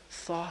the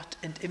thought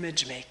and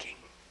image making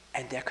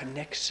and their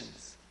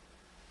connections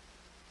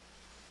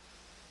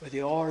with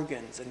the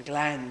organs and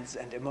glands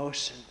and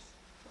emotions.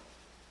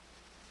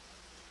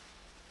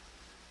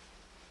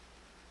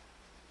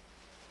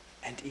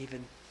 And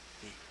even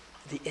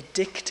the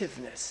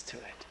addictiveness to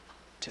it,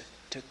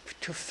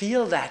 to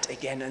feel that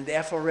again, and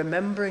therefore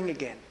remembering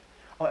again,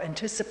 or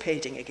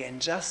anticipating again,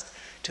 just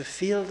to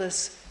feel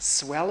this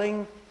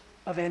swelling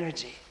of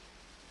energy.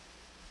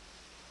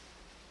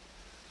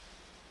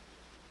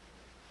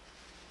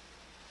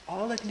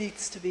 All it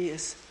needs to be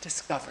is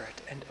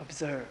discovered and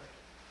observed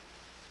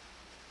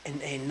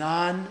in a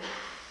non-judging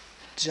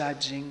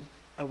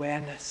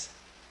awareness.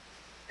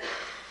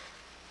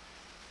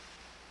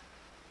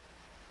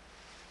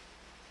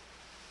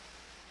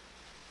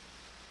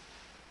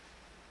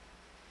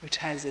 which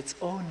has its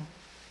own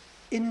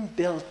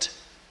inbuilt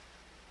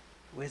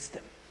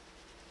wisdom.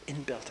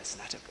 Inbuilt is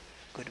not a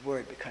good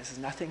word because there's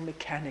nothing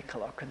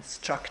mechanical or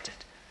constructed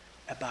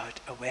about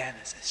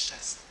awareness. It's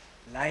just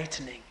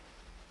lightening,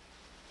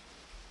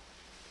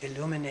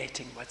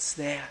 illuminating what's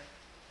there.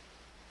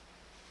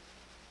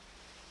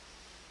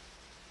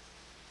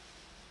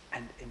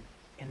 And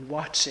in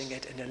watching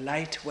it in a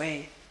light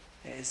way,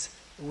 there is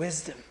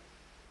wisdom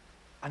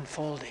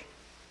unfolding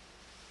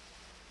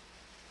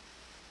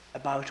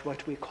about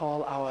what we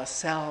call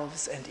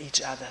ourselves and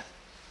each other.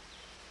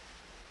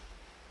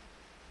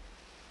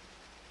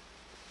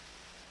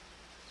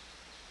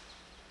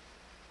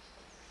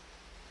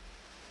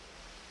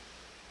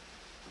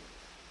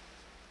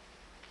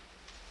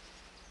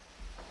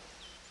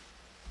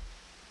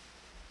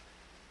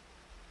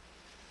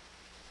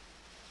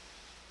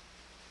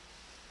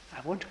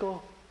 I won't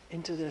go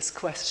into this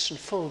question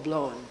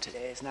full-blown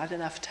today. There's not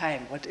enough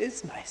time. What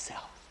is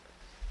myself?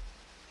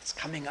 It's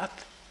coming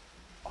up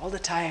all the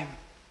time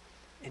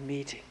in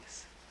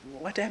meetings.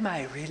 What am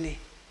I really?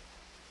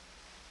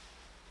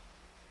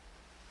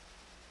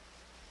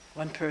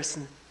 One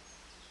person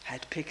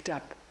had picked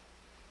up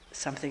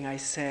something I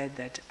said,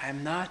 that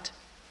I'm not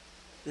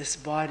this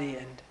body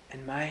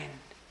and mind.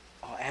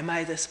 Or am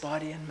I this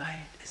body and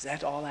mind? Is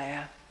that all I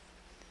am?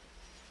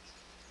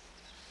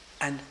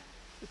 And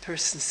the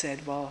person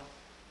said, well,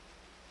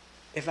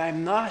 if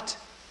I'm not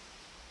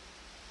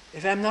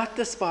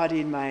this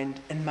body and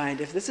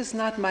mind, if this is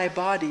not my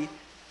body,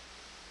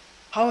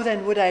 how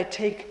then would I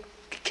take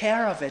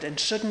care of it? And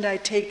shouldn't I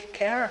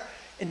take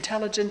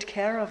intelligent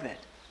care of it?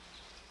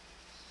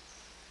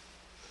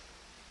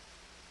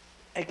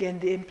 Again,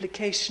 the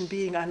implication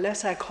being,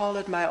 unless I call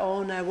it my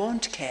own, I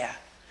won't care.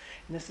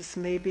 And this is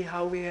maybe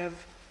how we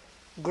have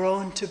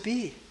grown to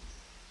be,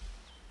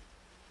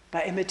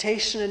 by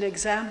imitation and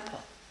example.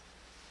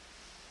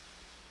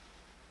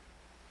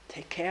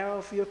 Take care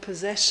of your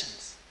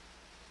possessions.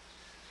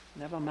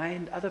 Never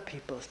mind other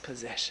people's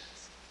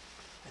possessions.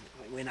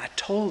 And we're not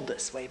told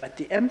this way, but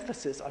the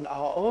emphasis on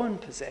our own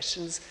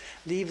possessions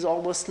leaves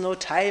almost no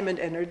time and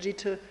energy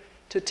to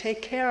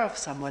take care of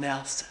someone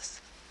else's.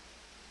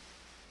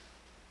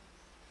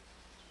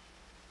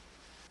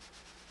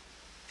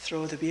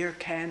 Throw the beer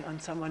can on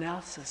someone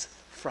else's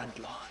front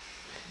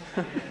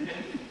lawn.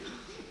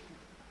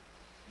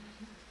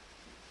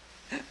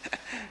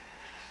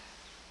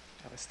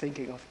 I was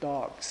thinking of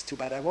dogs too,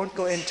 but I won't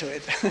go into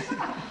it.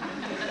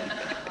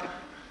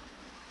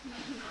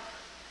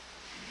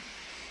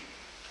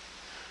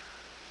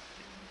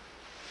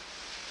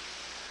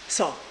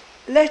 So,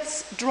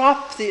 let's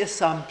drop the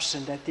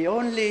assumption that the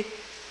only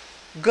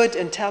good,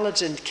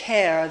 intelligent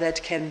care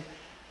that can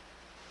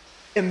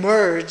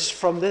emerge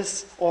from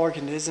this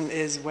organism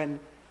is when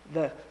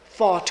the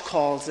thought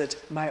calls it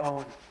my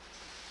own.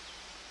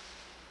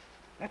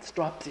 Let's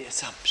drop the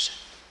assumption.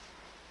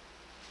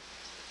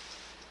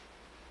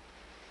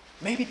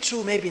 Maybe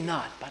true, maybe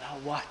not, but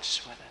I'll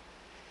watch whether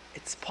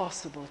it's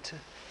possible to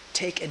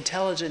take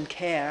intelligent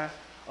care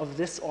of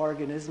this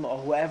organism or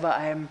whoever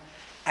I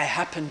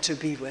happen to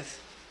be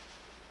with,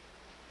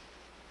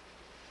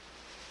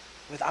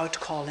 without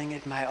calling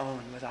it my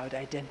own, without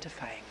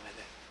identifying with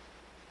it.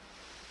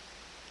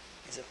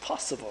 Is it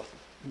possible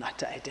not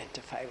to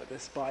identify with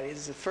this body? This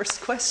is the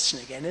first question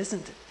again,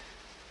 isn't it?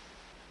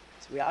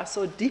 So we are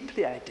so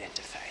deeply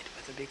identified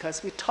with it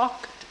because we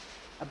talk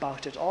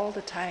about it all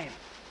the time.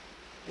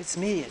 It's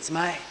me, it's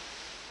mine.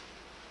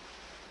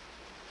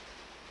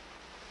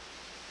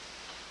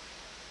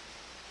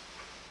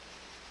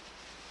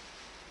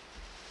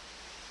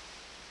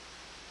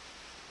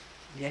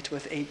 Yet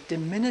with a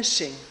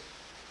diminishing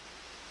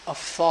of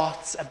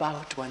thoughts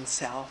about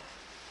oneself,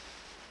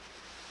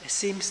 it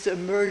seems to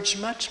emerge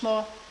much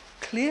more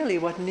clearly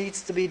what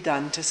needs to be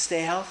done to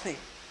stay healthy.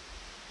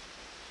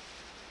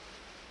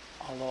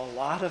 Although a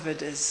lot of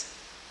it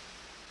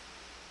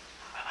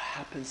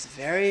happens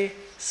very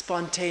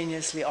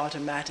spontaneously,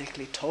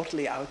 automatically,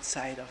 totally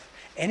outside of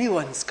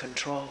anyone's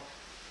control.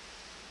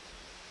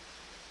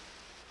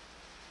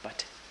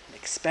 But in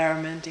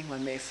experimenting,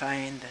 one may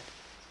find that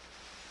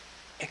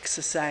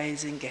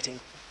exercising, getting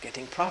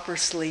proper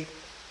sleep,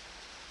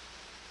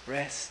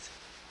 rest,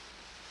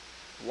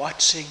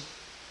 watching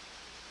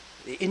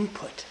the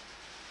input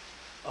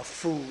of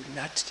food,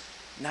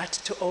 not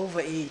to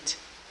overeat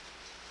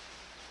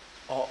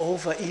or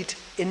overeat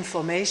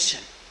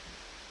information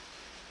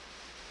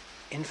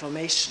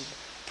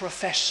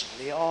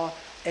professionally or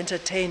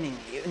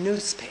entertainingly,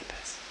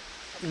 newspapers,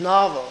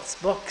 novels,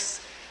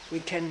 books. We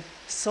can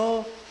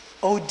so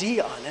OD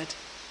on it,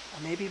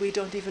 or maybe we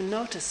don't even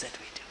notice that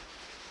we do.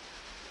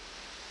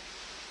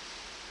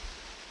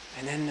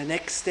 And then the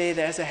next day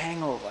there's a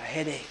hangover, a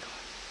headache,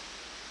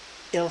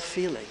 or ill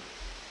feeling.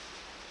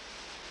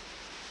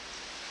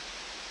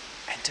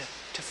 And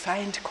to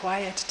find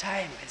quiet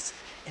time is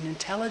an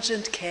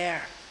intelligent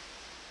care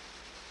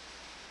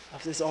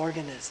of this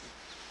organism,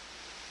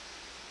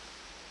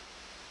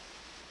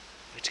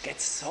 which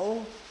gets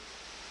so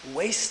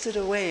wasted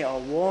away or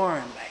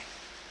worn by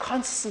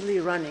constantly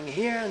running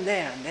here and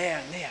there and there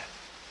and there.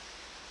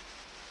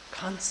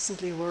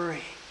 constantly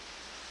worrying,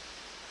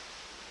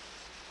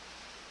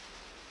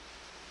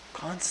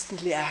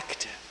 constantly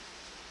active,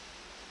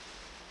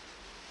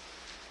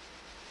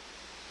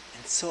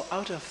 and so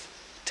out of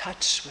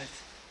touch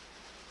with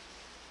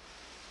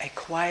a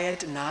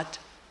quiet, not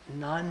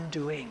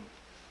non-doing,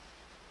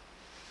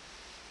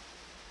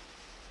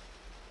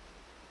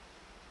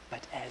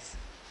 but as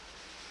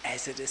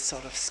it is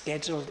sort of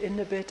scheduled in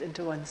a bit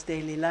into one's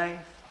daily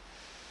life,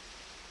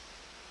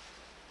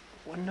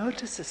 one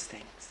notices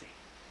things,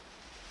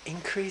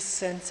 increased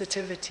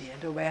sensitivity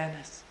and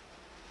awareness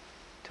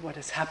to what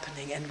is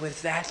happening, and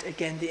with that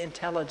again the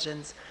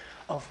intelligence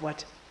of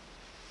what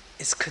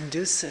is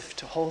conducive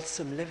to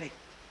wholesome living,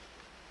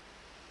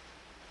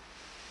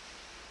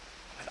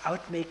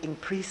 without making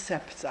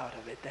precepts out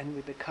of it. Then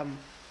we become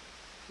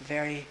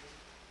very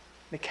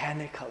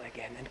mechanical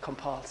again and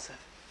compulsive,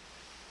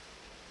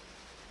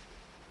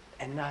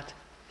 and not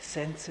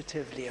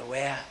sensitively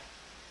aware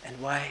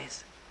and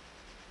wise.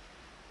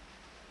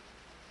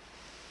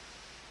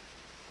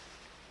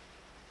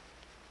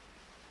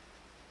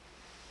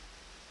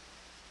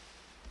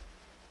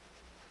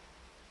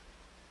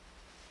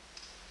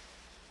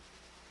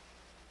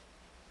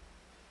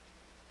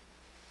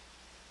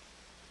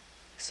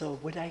 So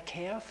would I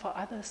care for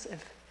others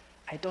if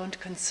I don't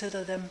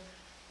consider them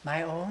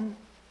my own?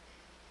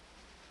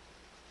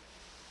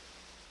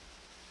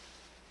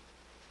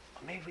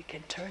 Or maybe we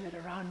can turn it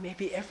around.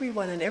 Maybe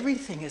everyone and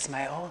everything is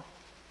my own.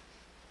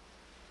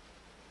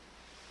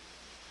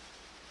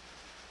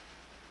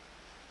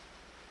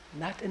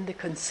 Not in the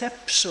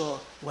conceptual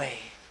way,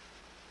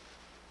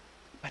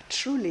 but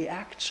truly,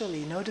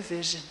 actually, no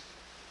division.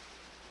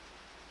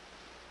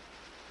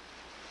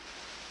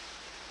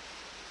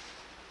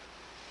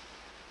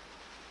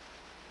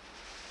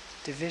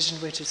 Division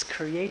which is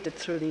created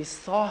through these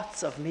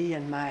thoughts of me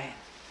and mine,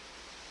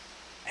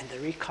 and the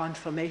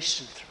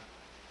reconfirmation through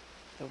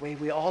the way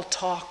we all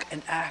talk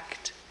and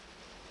act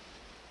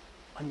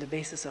on the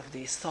basis of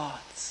these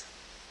thoughts.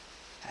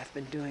 I've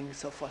been doing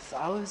so for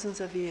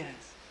thousands of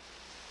years.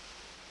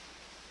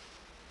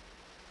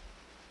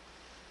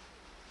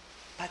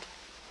 But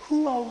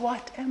who or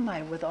what am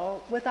I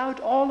without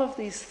all of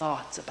these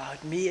thoughts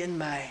about me and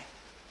mine?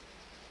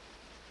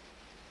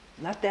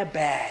 Not they're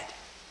bad.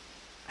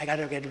 I got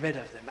to get rid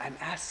of them. I'm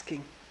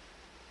asking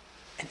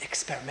an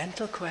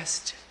experimental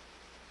question.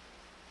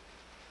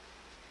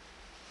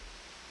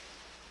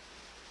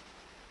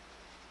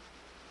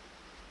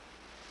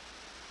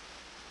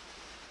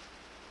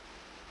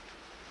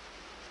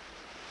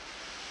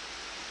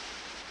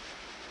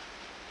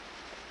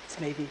 It's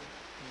maybe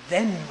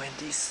then when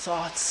these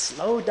thoughts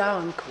slow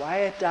down,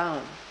 quiet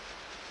down,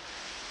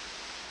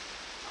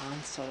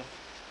 on sort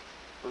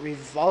of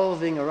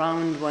revolving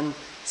around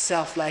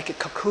oneself like a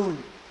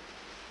cocoon.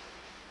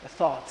 The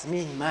thoughts,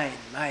 me, mine,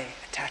 my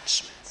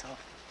attachments, of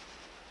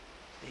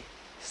the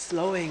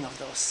slowing of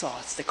those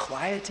thoughts, the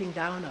quieting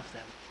down of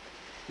them.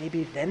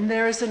 Maybe then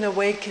there is an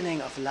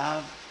awakening of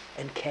love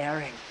and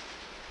caring,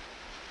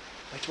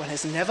 which one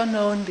has never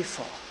known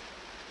before.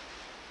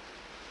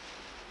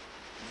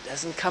 It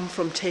doesn't come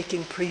from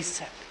taking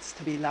precepts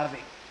to be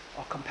loving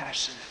or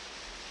compassionate.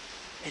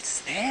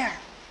 It's there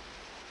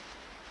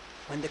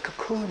when the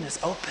cocoon is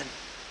open.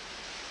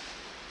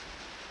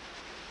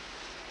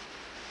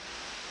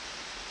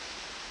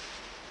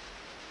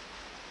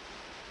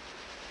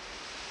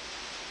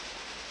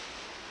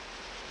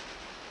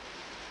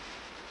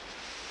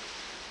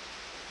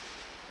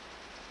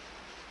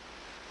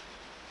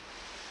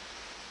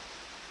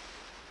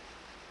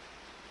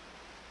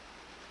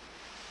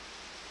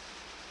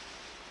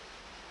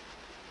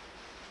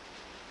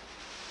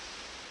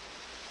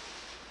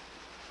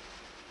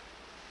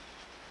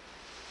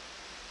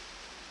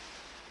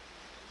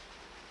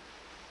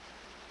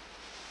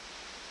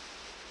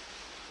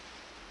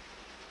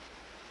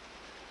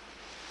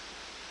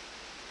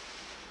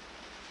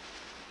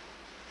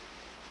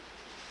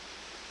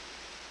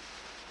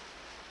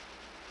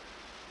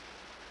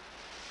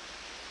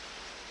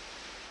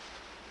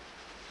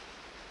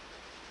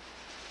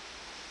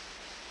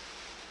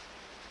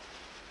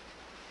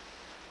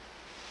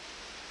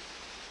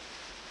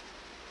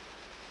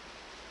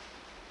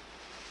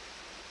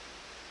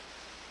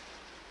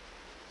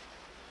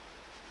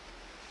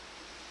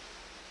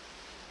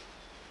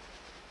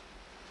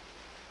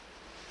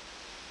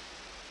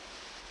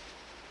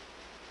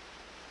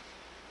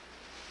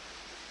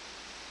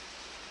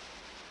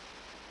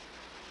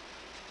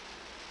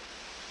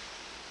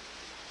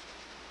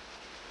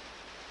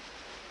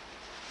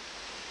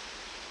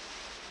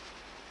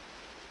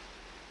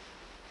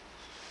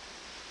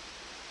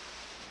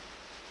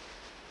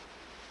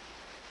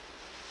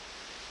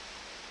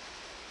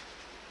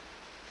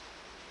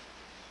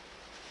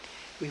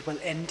 We will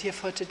end here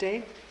for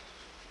today.